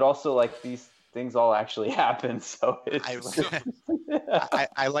cheek, but also like these things all actually happen. So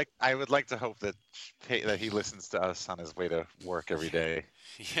I would like to hope that he listens to us on his way to work every day.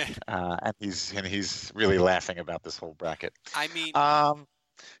 Yeah. And he's really laughing about this whole bracket. I mean,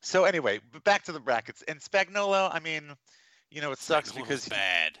 so anyway, back to the brackets. And Spagnuolo, I mean, it sucks because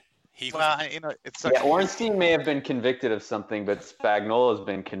bad. It sucks. Yeah, Ornstein may have been convicted of something, but Spagnuolo has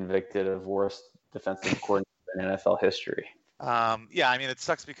been convicted of worst defensive coordinator in NFL history. Yeah, I mean, it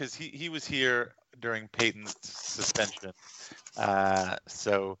sucks because he was here during Peyton's suspension.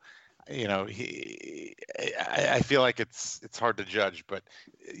 So, I feel like it's hard to judge, but,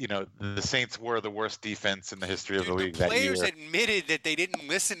 the Saints were the worst defense in the history of the league that year. The players admitted that they didn't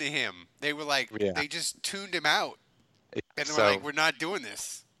listen to him. They were like, they just tuned him out. And they were like, we're not doing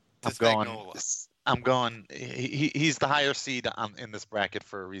this. I'm going. He's the higher seed in this bracket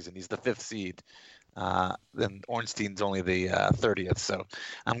for a reason. He's the 5th seed. Then Ornstein's only the 30th. So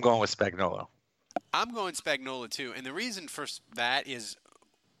I'm going with Spagnuolo. I'm going Spagnuolo too, and the reason for that is,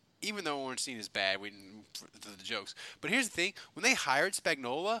 even though Ornstein is bad, the jokes. But here's the thing: when they hired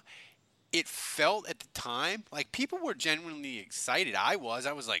Spagnuolo, it felt at the time like people were genuinely excited. I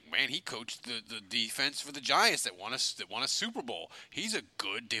was like, man, he coached the defense for the Giants that won a Super Bowl. He's a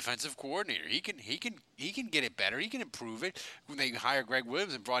good defensive coordinator. He can get it better. He can improve it. When they hired Greg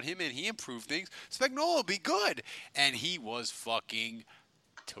Williams and brought him in, he improved things. Spagnuolo will be good, and he was fucking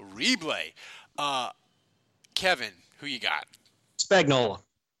terrible. Kevin, who you got? Spagnuolo.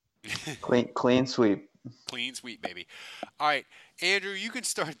 Clean sweep. Clean sweep, baby. All right, Andrew, you can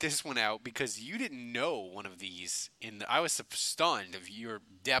start this one out because you didn't know one of these. I was stunned of your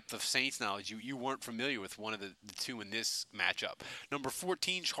depth of Saints knowledge. You weren't familiar with one of the two in this matchup. Number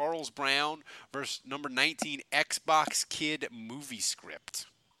 14, Charles Brown versus number 19, Xbox Kid movie script.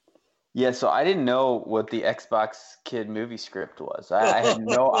 Yeah, so I didn't know what the Xbox Kid movie script was. I had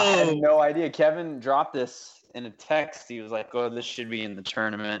no idea. Kevin dropped this in a text. He was like, "Oh, this should be in the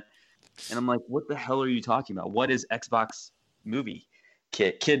tournament." And I'm like, what the hell are you talking about? What is Xbox movie?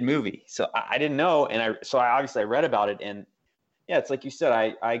 Kid movie? So I didn't know. And I obviously read about it. And yeah, it's like you said,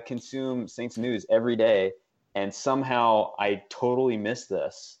 I consume Saints news every day. And somehow I totally missed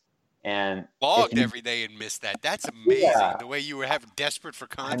this. And logged every day and missed that. That's amazing. Yeah. The way you were desperate for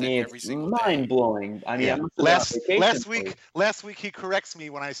content every single day. Mind blowing. I mean, yeah. Last week he corrects me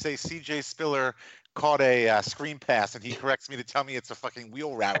when I say CJ Spiller caught a screen pass, and he corrects me to tell me it's a fucking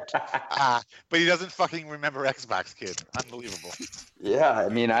wheel route. But he doesn't fucking remember Xbox Kid. Unbelievable. Yeah, I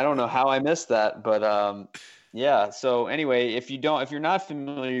mean, I don't know how I missed that, but yeah. So anyway, if you're not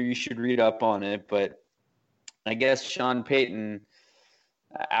familiar, you should read up on it. But I guess Sean Payton,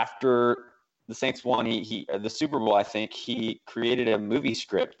 after the Saints won the Super Bowl, I think he created a movie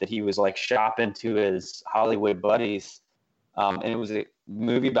script that he was like shopping to his Hollywood buddies, and it was a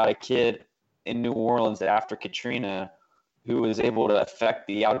movie about a kid in New Orleans after Katrina who was able to affect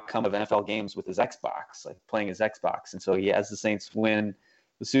the outcome of NFL games with his Xbox, like playing his Xbox. And so he has the Saints win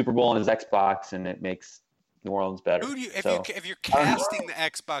the Super Bowl on his Xbox, and it makes New Orleans better. If you're casting the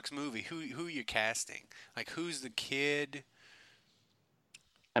Xbox movie, who are you casting? Like, who's the kid?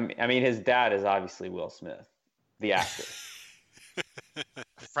 I mean, his dad is obviously Will Smith, the actor.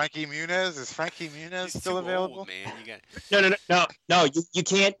 Frankie Muniz? Is Frankie Muniz still available? Old, man. No.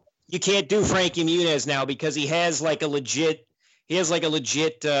 You can't do Frankie Muniz now because he has like a legit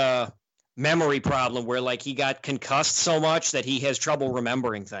memory problem where like he got concussed so much that he has trouble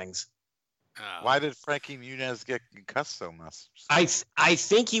remembering things. Why did Frankie Muniz get concussed so much? I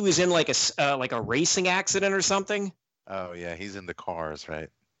think he was in like a racing accident or something. Oh yeah, he's into cars, right?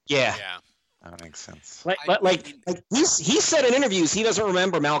 Yeah. That makes sense. Like he said in interviews he doesn't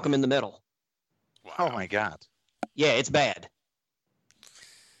remember Malcolm in the Middle. Wow. Oh my God. Yeah, it's bad.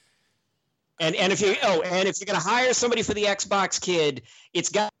 And if you're gonna hire somebody for the Xbox Kid, it's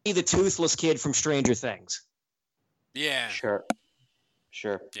got to be the toothless kid from Stranger Things. Yeah. Sure.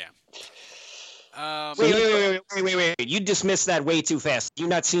 Yeah. Wait! You dismissed that way too fast. You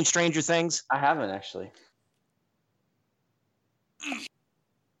not seen Stranger Things? I haven't actually.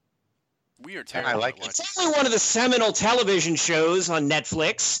 We are terrible. I like it. It's only one of the seminal television shows on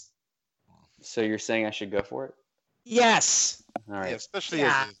Netflix. So you're saying I should go for it? Yes. All right.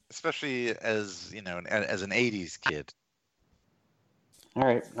 Yeah, especially as you know, as an '80s kid. All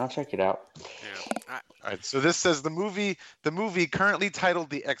right, I'll check it out. Yeah. All right. So this says the movie currently titled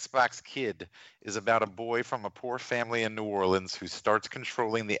The Xbox Kid is about a boy from a poor family in New Orleans who starts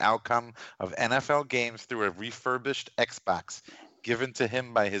controlling the outcome of NFL games through a refurbished Xbox given to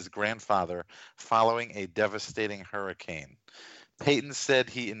him by his grandfather following a devastating hurricane. Payton said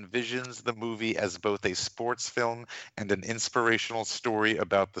he envisions the movie as both a sports film and an inspirational story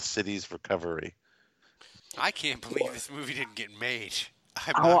about the city's recovery. I can't believe this movie didn't get made.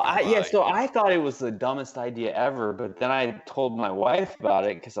 So I thought it was the dumbest idea ever, but then I told my wife about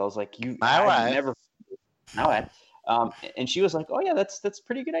it because I was like, and she was like, "Oh yeah, that's a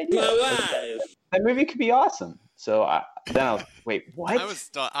pretty good idea. That movie could be awesome." So then I was, wait, what? I was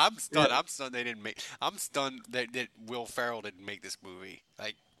stunned. I'm stunned. I'm stunned they didn't make. I'm stunned that Will Ferrell didn't make this movie.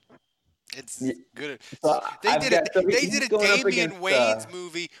 Like, it's good. So they did a Damian Wayans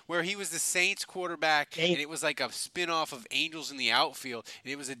movie where he was the Saints quarterback, and it was like a spin-off of Angels in the Outfield,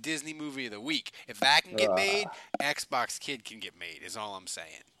 and it was a Disney movie of the week. If that can get made, Xbox Kid can get made. Is all I'm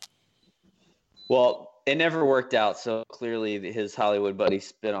saying. Well, it never worked out. So clearly, his Hollywood buddy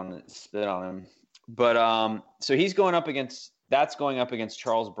spit on him. But so he's going up against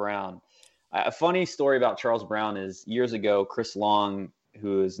Charles Brown. A funny story about Charles Brown is years ago, Chris Long,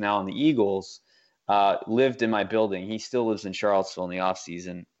 who is now in the Eagles, lived in my building. He still lives in Charlottesville in the off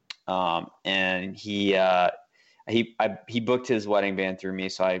season, and he booked his wedding band through me,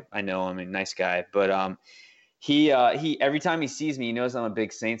 so I know him, a nice guy. But he every time he sees me, he knows I'm a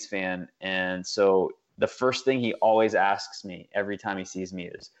big Saints fan, and so the first thing he always asks me every time he sees me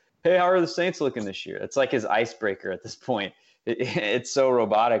is, "Hey, how are the Saints looking this year?" It's like his icebreaker at this point. It's so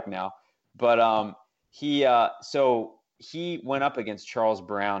robotic now, but so he went up against Charles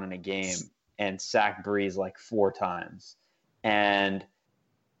Brown in a game and sacked Breeze like 4 times, and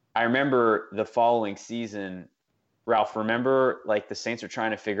I remember the following season, Ralph, remember like the Saints were trying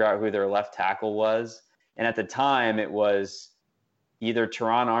to figure out who their left tackle was. And at the time it was either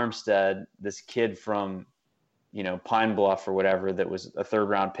Teron Armstead, this kid from, Pine Bluff or whatever, that was a 3rd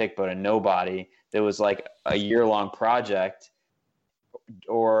round pick, but a nobody that was like a year-long project,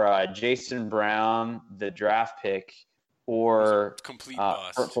 or Jason Brown, the draft pick, or complete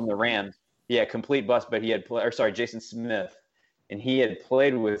bust from the Rams. Yeah. Complete bust, but he had Jason Smith, and he had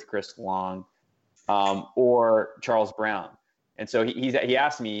played with Chris Long, or Charles Brown. And so he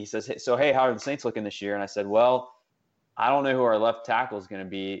asked me, he says, "So, hey, how are the Saints looking this year?" And I said, "Well, I don't know who our left tackle is going to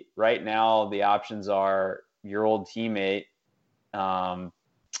be. Right now, the options are your old teammate,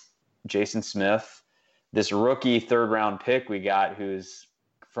 Jason Smith, this rookie 3rd round pick we got who's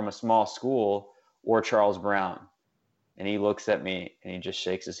from a small school, or Charles Brown." And he looks at me and he just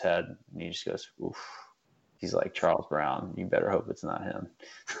shakes his head and he just goes, "Oof." He's like, "Charles Brown, you better hope it's not him."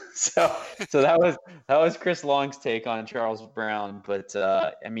 so that was Chris Long's take on Charles Brown. But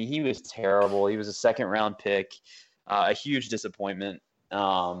he was terrible. He was a 2nd round pick, a huge disappointment.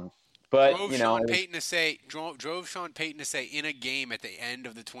 But drove Sean Payton to say in a game at the end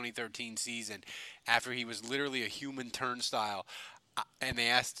of the 2013 season, after he was literally a human turnstile, and they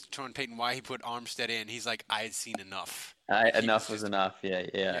asked Sean Payton why he put Armstead in. He's like, "I had seen enough." Enough was enough.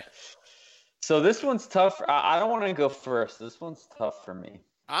 Yeah. So this one's tough. I don't want to go first. This one's tough for me.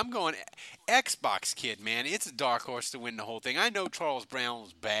 I'm going Xbox Kid, man. It's a dark horse to win the whole thing. I know Charles Brown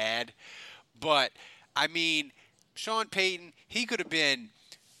was bad, but, Sean Payton, he could have been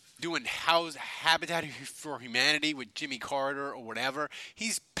doing Habitat for Humanity with Jimmy Carter or whatever.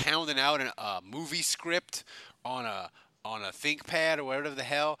 He's pounding out a movie script on a ThinkPad or whatever the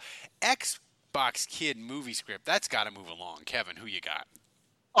hell. Xbox Kid movie script, that's got to move along. Kevin, who you got?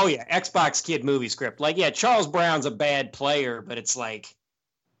 Oh, yeah, Xbox Kid movie script. Like, yeah, Charles Brown's a bad player, but it's like,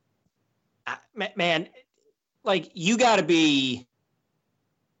 man, like, you got to be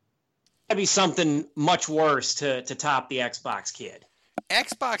something much worse to top the Xbox Kid.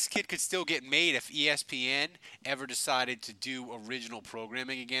 Xbox Kid could still get made if ESPN ever decided to do original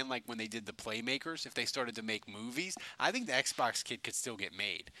programming again, like when they did the Playmakers. If they started to make movies, I think the Xbox Kid could still get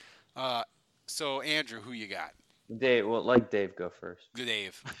made. So, Andrew, who you got? Dave, let Dave go first.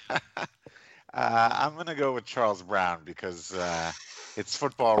 Dave. I'm going to go with Charles Brown because it's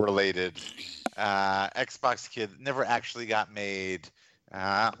football related. Xbox Kid never actually got made.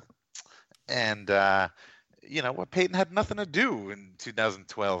 Peyton had nothing to do in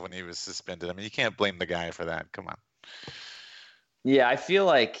 2012 when he was suspended. I mean, you can't blame the guy for that. Come on. Yeah, I feel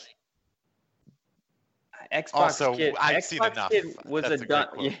like Xbox Kid. I've seen enough. Kid was a done.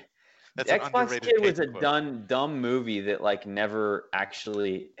 Yeah. Xbox Kid was a dumb movie that like never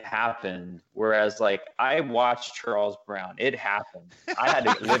actually happened. Whereas like I watched Charles Brown, it happened. I had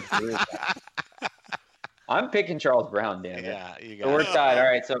to live through that. I'm picking Charles Brown, damn it. Yeah, you got so we're tied. All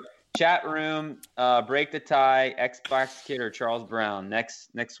right, so chat room, break the tie. Xbox Kid or Charles Brown. Next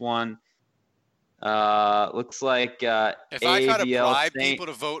one. Looks like if I try to bribe people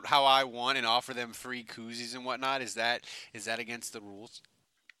to vote how I want and offer them free koozies and whatnot, is that against the rules?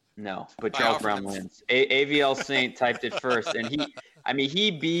 No, but Charles Brown wins. AVL Saint typed it first, and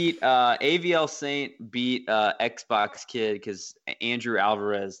he beat AVL Saint beat Xbox Kid because Andrew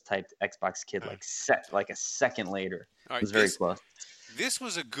Alvarez typed Xbox Kid like a second later. Right, it was very close. This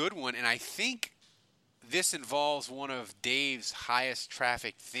was a good one, and I think this involves one of Dave's highest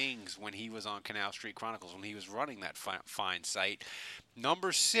traffic things when he was on Canal Street Chronicles, when he was running that fine site.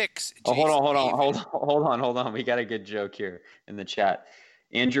 Number 6. Oh, hold on. We got a good joke here in the chat.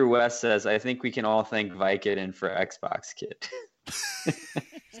 Andrew West says, "I think we can all thank Vicodin for Xbox Kid."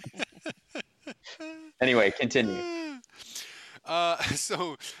 Anyway, continue.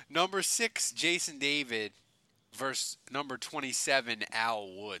 So number 6, Jason David versus number 27, Al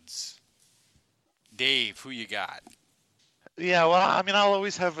Woods. Dave, who you got? Yeah, well, I mean, I'll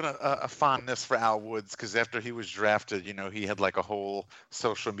always have a fondness for Al Woods because after he was drafted, he had like a whole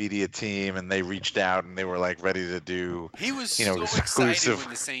social media team, and they reached out and they were like ready to do. He was so exclusive excited when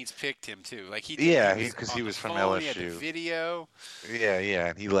the Saints picked him too. Like because he was from LSU. He had the video. Yeah,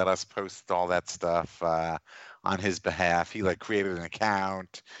 and he let us post all that stuff on his behalf. He like created an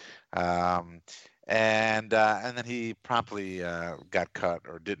account, and and then he promptly got cut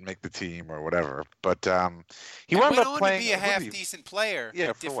or didn't make the team or whatever. But he wound up playing. To be a half decent player. Yeah,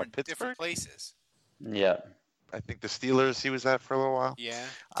 at for what, Pittsburgh? different places. Yeah. I think the Steelers he was at for a little while. Yeah,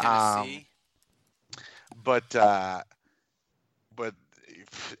 Tennessee. But I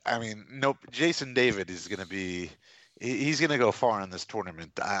mean, nope. Jason David is going to be. He's going to go far in this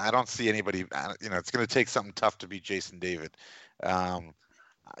tournament. I don't see anybody. It's going to take something tough to beat Jason David.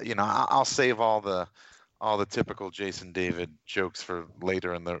 I'll save all the typical Jason David jokes for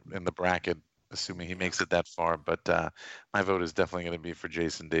later in the bracket, assuming he makes it that far. But my vote is definitely going to be for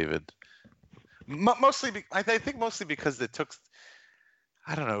Jason David. I think mostly because it took.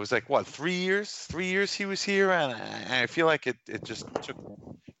 I don't know. It was like what 3 years? 3 years he was here, and I feel like it just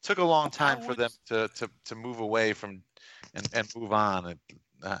took a long time for them to move away from and move on.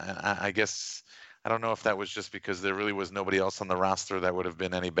 I guess I don't know if that was just because there really was nobody else on the roster that would have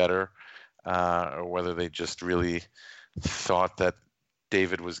been any better, or whether they just really thought that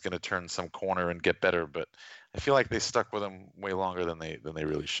David was going to turn some corner and get better. But I feel like they stuck with him way longer than they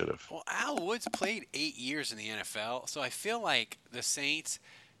really should have. Well, Al Woods played 8 years in the NFL, so I feel like the Saints,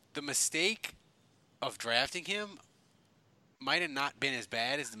 the mistake of drafting him might have not been as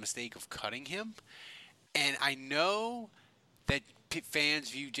bad as the mistake of cutting him. And I know that fans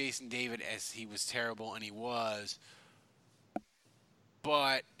view Jason David as he was terrible, and he was.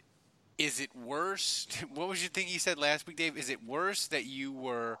 But is it worse? What was your thing you said last week, Dave? Is it worse that you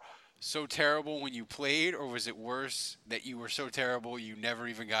were so terrible when you played, or was it worse that you were so terrible you never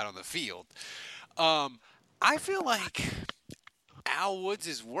even got on the field? I feel like Al Woods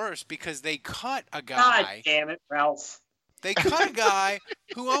is worse because they cut a guy. God damn it, Ralph. They cut a guy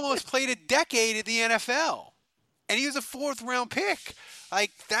who almost played a decade in the NFL, and he was a 4th-round pick.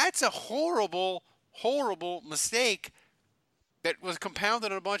 Like, that's a horrible, horrible mistake that was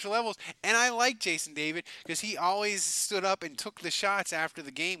compounded on a bunch of levels. And I like Jason David because he always stood up and took the shots after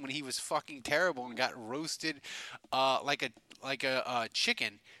the game when he was fucking terrible and got roasted like a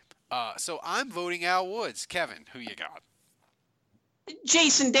chicken. So I'm voting Al Woods. Kevin, who you got?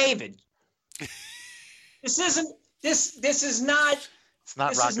 Jason David. This is not. It's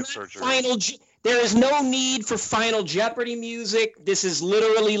not rocket surgery. There is no need for Final Jeopardy music. This is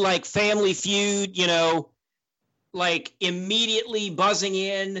literally like Family Feud, like immediately buzzing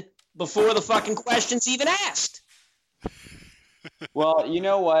in before the fucking question's even asked. Well, you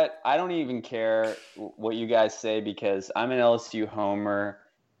know what? I don't even care what you guys say because I'm an LSU homer,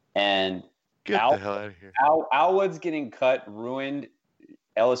 and Get the hell out of here. Al Woods getting cut ruined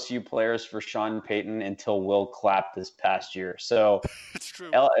LSU players for Sean Payton until Will Clapp this past year. So it's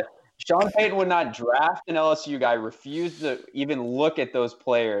true. Sean Payton would not draft an LSU guy, refused to even look at those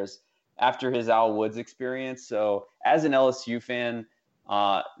players after his Al Woods experience. So as an LSU fan,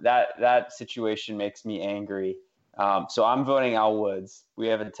 that situation makes me angry. So I'm voting Al Woods. We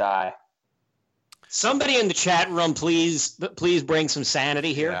have a tie. Somebody in the chat room, please bring some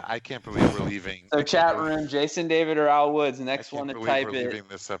sanity here. Yeah, I can't believe we're leaving. So chat room, Jason David or Al Woods. Next one to type it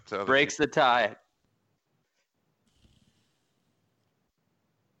breaks the tie.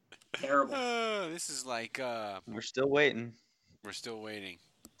 Terrible. This is like we're still waiting. We're still waiting.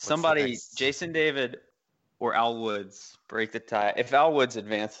 Somebody, Jason David or Al Woods, break the tie. If Al Woods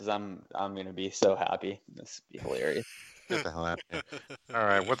advances, I'm gonna be so happy. This would be hilarious. Get the hell out of here. All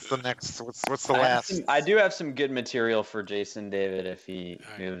right, what's the next? What's the last? I do have some good material for Jason David if he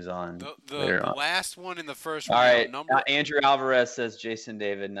moves on. The last one in the first round. All right, Andrew Alvarez says Jason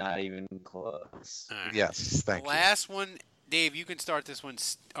David, not even close. Right. Yes, thank you. The last one, Dave, you can start this one,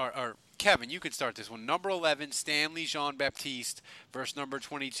 or Kevin, you can start this one. Number 11, Stanley Jean-Baptiste versus number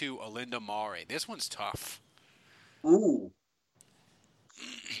 22, Alinda Mare. This one's tough. Ooh.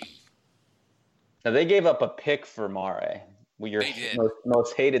 Now, they gave up a pick for Mare. Your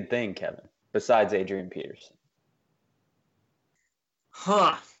most hated thing, Kevin, besides Adrian Peterson.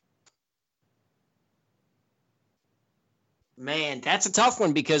 Huh. Man, that's a tough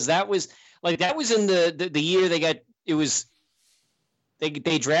one because that was in the year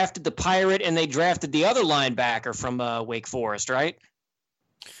they drafted the Pirate and they drafted the other linebacker from Wake Forest, right?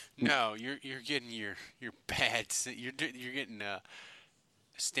 No, you're getting your bad. You're getting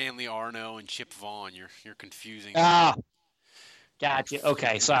Stanley Arno and Chip Vaughn. You're confusing. Ah, gotcha.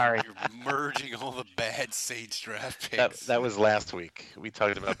 Okay, sorry. You're merging all the bad Saints draft picks. That was last week. We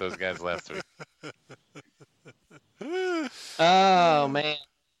talked about those guys last week. Oh man.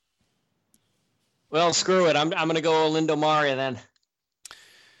 Well, screw it. I'm gonna go Alinda Mare then.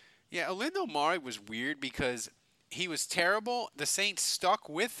 Yeah, Alinda Mare was weird because he was terrible. The Saints stuck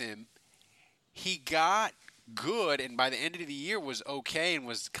with him. He got good, and by the end of the year was okay and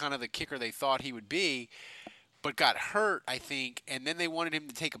was kind of the kicker they thought he would be, but got hurt, I think, and then they wanted him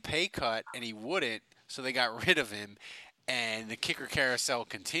to take a pay cut, and he wouldn't, so they got rid of him, and the kicker carousel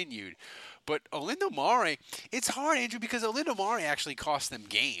continued. But Olindo Mare, it's hard, Andrew, because Olindo Mare actually cost them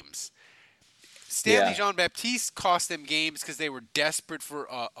games. Stanley Jean-Baptiste cost them games because they were desperate for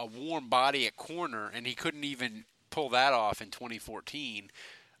a warm body at corner, and he couldn't even pull that off in 2014.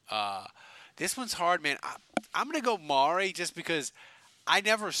 This one's hard, man. I'm going to go Mare just because I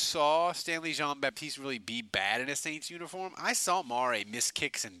never saw Stanley Jean-Baptiste really be bad in a Saints uniform. I saw Mare miss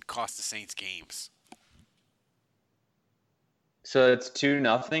kicks and cost the Saints games. So it's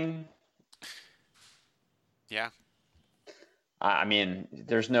 2-0? Yeah. I mean,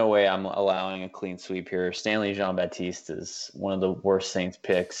 there's no way I'm allowing a clean sweep here. Stanley Jean-Baptiste is one of the worst Saints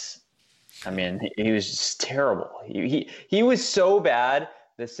picks. I mean, he was just terrible. He was so bad.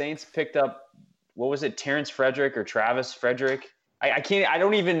 The Saints picked up, what was it, Terrence Frederick or Travis Frederick? I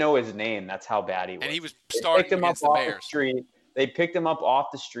don't even know his name. That's how bad he was. And he was starting against the Bears. They picked him up off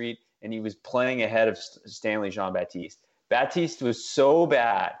the street, and he was playing ahead of Stanley Jean-Baptiste. Baptiste was so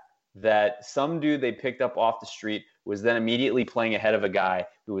bad that some dude they picked up off the street was then immediately playing ahead of a guy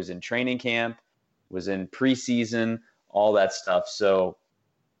who was in training camp, was in preseason, all that stuff. So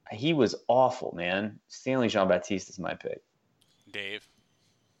he was awful, man. Stanley Jean-Baptiste is my pick. Dave?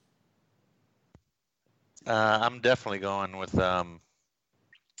 I'm definitely going with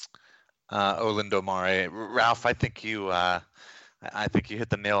Olindo Mare. Ralph, I think you hit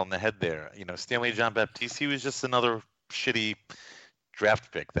the nail on the head there. You know, Stanley Jean-Baptiste, he was just another shitty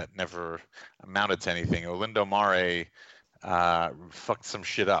draft pick that never amounted to anything. Olindo Mare fucked some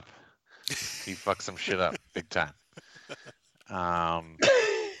shit up. He fucked some shit up big time.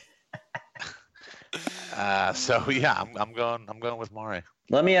 So yeah, I'm going with Mare.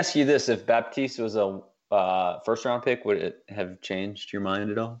 Let me ask you this: if Baptiste was a first round pick, would it have changed your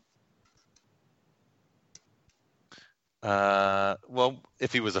mind at all? Well,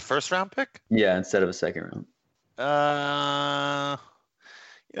 if he was a first round pick? Yeah, instead of a second round.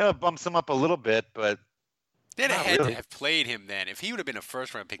 Bumps him up a little bit, but they'd have had to have played him then. If he would have been a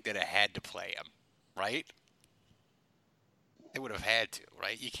first-round pick, they'd have had to play him, right? They would have had to,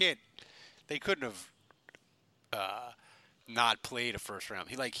 right? You can't. They couldn't have not played a first round.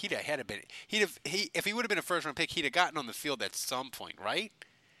 If he would have been a first-round pick, he'd have gotten on the field at some point, right?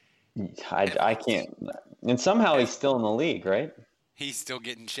 I can't. And somehow he's still in the league, right? He's still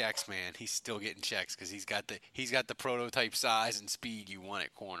getting checks, man. He's still getting checks because he's got the prototype size and speed you want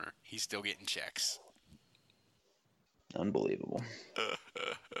at corner. He's still getting checks. Unbelievable.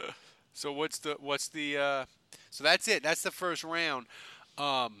 So so that's it. That's the first round.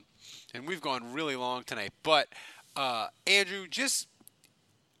 And we've gone really long tonight. But Andrew,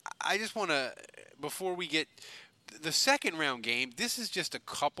 I just want to, before we get the second round game, this is just a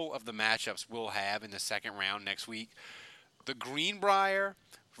couple of the matchups we'll have in the second round next week. The Greenbrier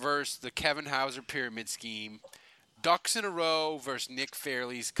versus the Kevin Hauser Pyramid Scheme. Ducks in a Row versus Nick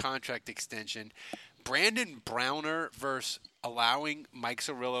Fairley's contract extension. Brandon Browner versus allowing Mike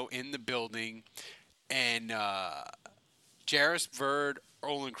Cirillo in the building. And Jairus Verd,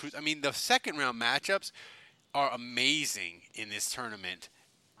 Olin Cruz. I mean, the second round matchups are amazing in this tournament.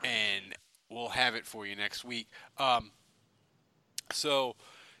 And we'll have it for you next week. So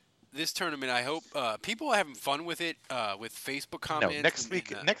this tournament, I hope people are having fun with it, with Facebook comments. No,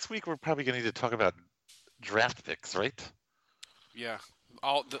 next week we're probably going to need to talk about draft picks, right? Yeah,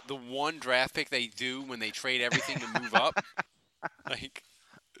 all the one draft pick they do when they trade everything to move up.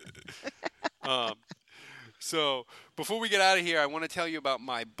 So before we get out of here, I want to tell you about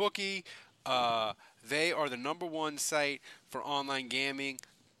MyBookie. They are the #1 site for online gambling.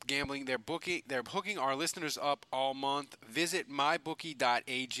 They're hooking our listeners up all month. Visit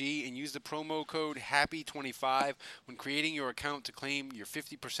mybookie.ag and use the promo code HAPPY25 when creating your account to claim your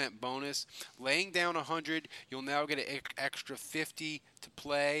 50% bonus. Laying down $100, you'll now get an extra $50 to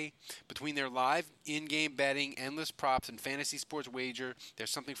play. Between their live in-game betting, endless props, and fantasy sports wager, there's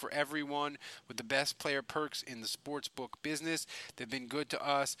something for everyone with the best player perks in the sportsbook business. They've been good to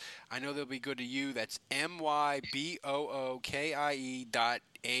us. I know they'll be good to you. That's MYBOOKIE.AG,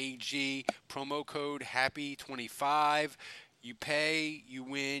 promo code HAPPY25. You pay, you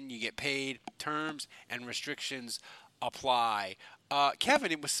win, you get paid. Terms and restrictions apply.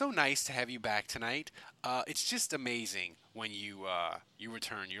 Kevin, it was so nice to have you back tonight. It's just amazing when you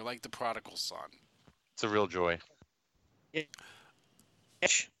return. You're like the prodigal son. It's a real joy.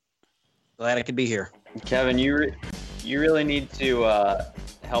 Glad I could be here. Kevin, you really need to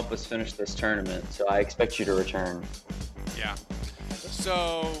help us finish this tournament, so I expect you to return. Yeah.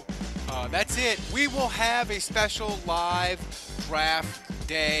 So that's it. it. We will have a special live draft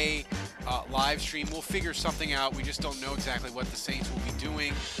day live stream. We'll figure something out. We just don't know exactly what the Saints will be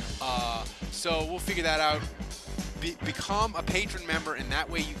doing. So we'll figure that out. Become a patron member, and that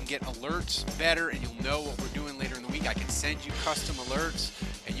way you can get alerts better, and you'll know what we're doing later in the week. I can send you custom alerts,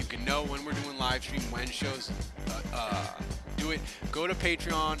 and you can know when we're doing live stream, when shows do it. Go to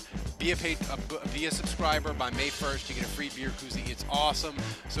Patreon, be a subscriber by May 1st. You get a free beer koozie. It's awesome.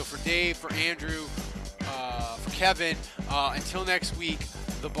 So for Dave, for Andrew, for Kevin, until next week,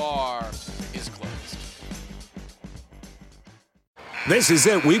 the bar is closed. This is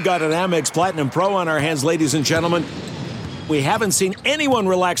it. We've got an Amex Platinum Pro on our hands, ladies and gentlemen. We haven't seen anyone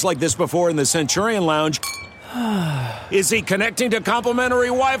relax like this before in the Centurion Lounge. Is he connecting to complimentary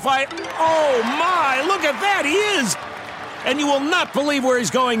Wi-Fi? Oh, my. Look at that. He is. And you will not believe where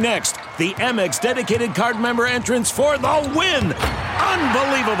he's going next. The Amex dedicated card member entrance for the win.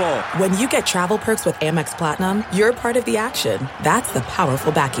 Unbelievable. When you get travel perks with Amex Platinum, you're part of the action. That's the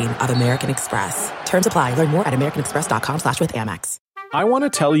powerful backing of American Express. Terms apply. Learn more at americanexpress.com/withAmex. I want to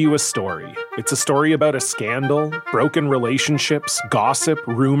tell you a story. It's a story about a scandal, broken relationships, gossip,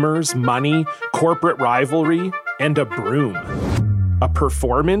 rumors, money, corporate rivalry, and a broom. A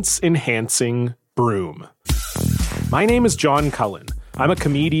performance-enhancing broom. My name is John Cullen. I'm a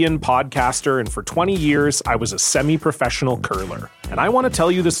comedian, podcaster, and for 20 years, I was a semi-professional curler. And I want to tell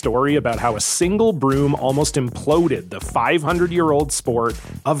you the story about how a single broom almost imploded the 500-year-old sport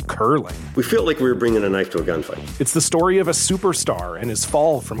of curling. We felt like we were bringing a knife to a gunfight. It's the story of a superstar and his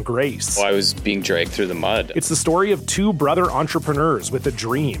fall from grace. Well, I was being dragged through the mud. It's the story of two brother entrepreneurs with a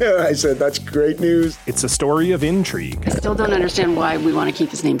dream. I said, that's great news. It's a story of intrigue. I still don't understand why we want to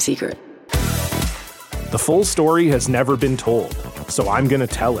keep his name secret. The full story has never been told, so I'm going to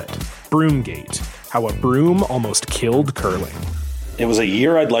tell it. Broomgate, how a broom almost killed curling. It was a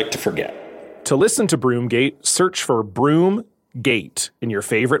year I'd like to forget. To listen to Broomgate, search for Broomgate in your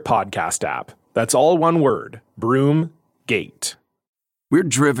favorite podcast app. That's all one word, Broomgate. We're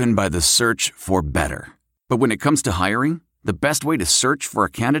driven by the search for better. But when it comes to hiring, the best way to search for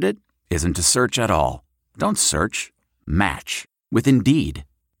a candidate isn't to search at all. Don't search, match with Indeed.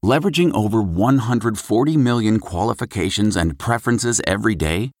 Leveraging over 140 million qualifications and preferences every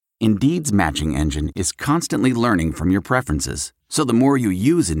day, Indeed's matching engine is constantly learning from your preferences. So the more you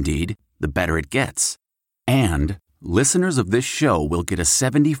use Indeed, the better it gets. And listeners of this show will get a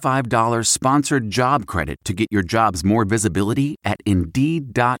 $75 sponsored job credit to get your jobs more visibility at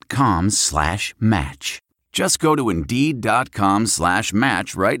Indeed.com/match. Just go to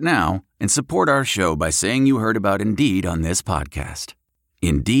Indeed.com/match right now and support our show by saying you heard about Indeed on this podcast.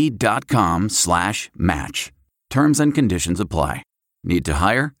 Indeed.com/match. Terms and conditions apply. Need to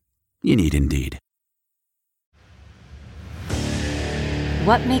hire? You need Indeed.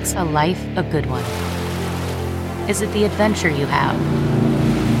 What makes a life a good one? Is it the adventure you have?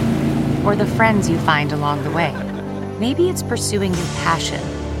 Or the friends you find along the way? Maybe it's pursuing your passion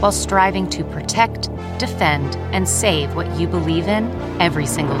while striving to protect, defend, and save what you believe in every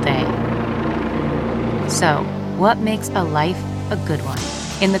single day. So, what makes a life a good one?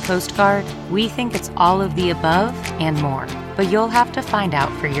 In the Coast Guard, we think it's all of the above and more, but you'll have to find out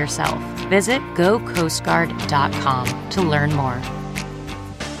for yourself. Visit GoCoastGuard.com to learn more.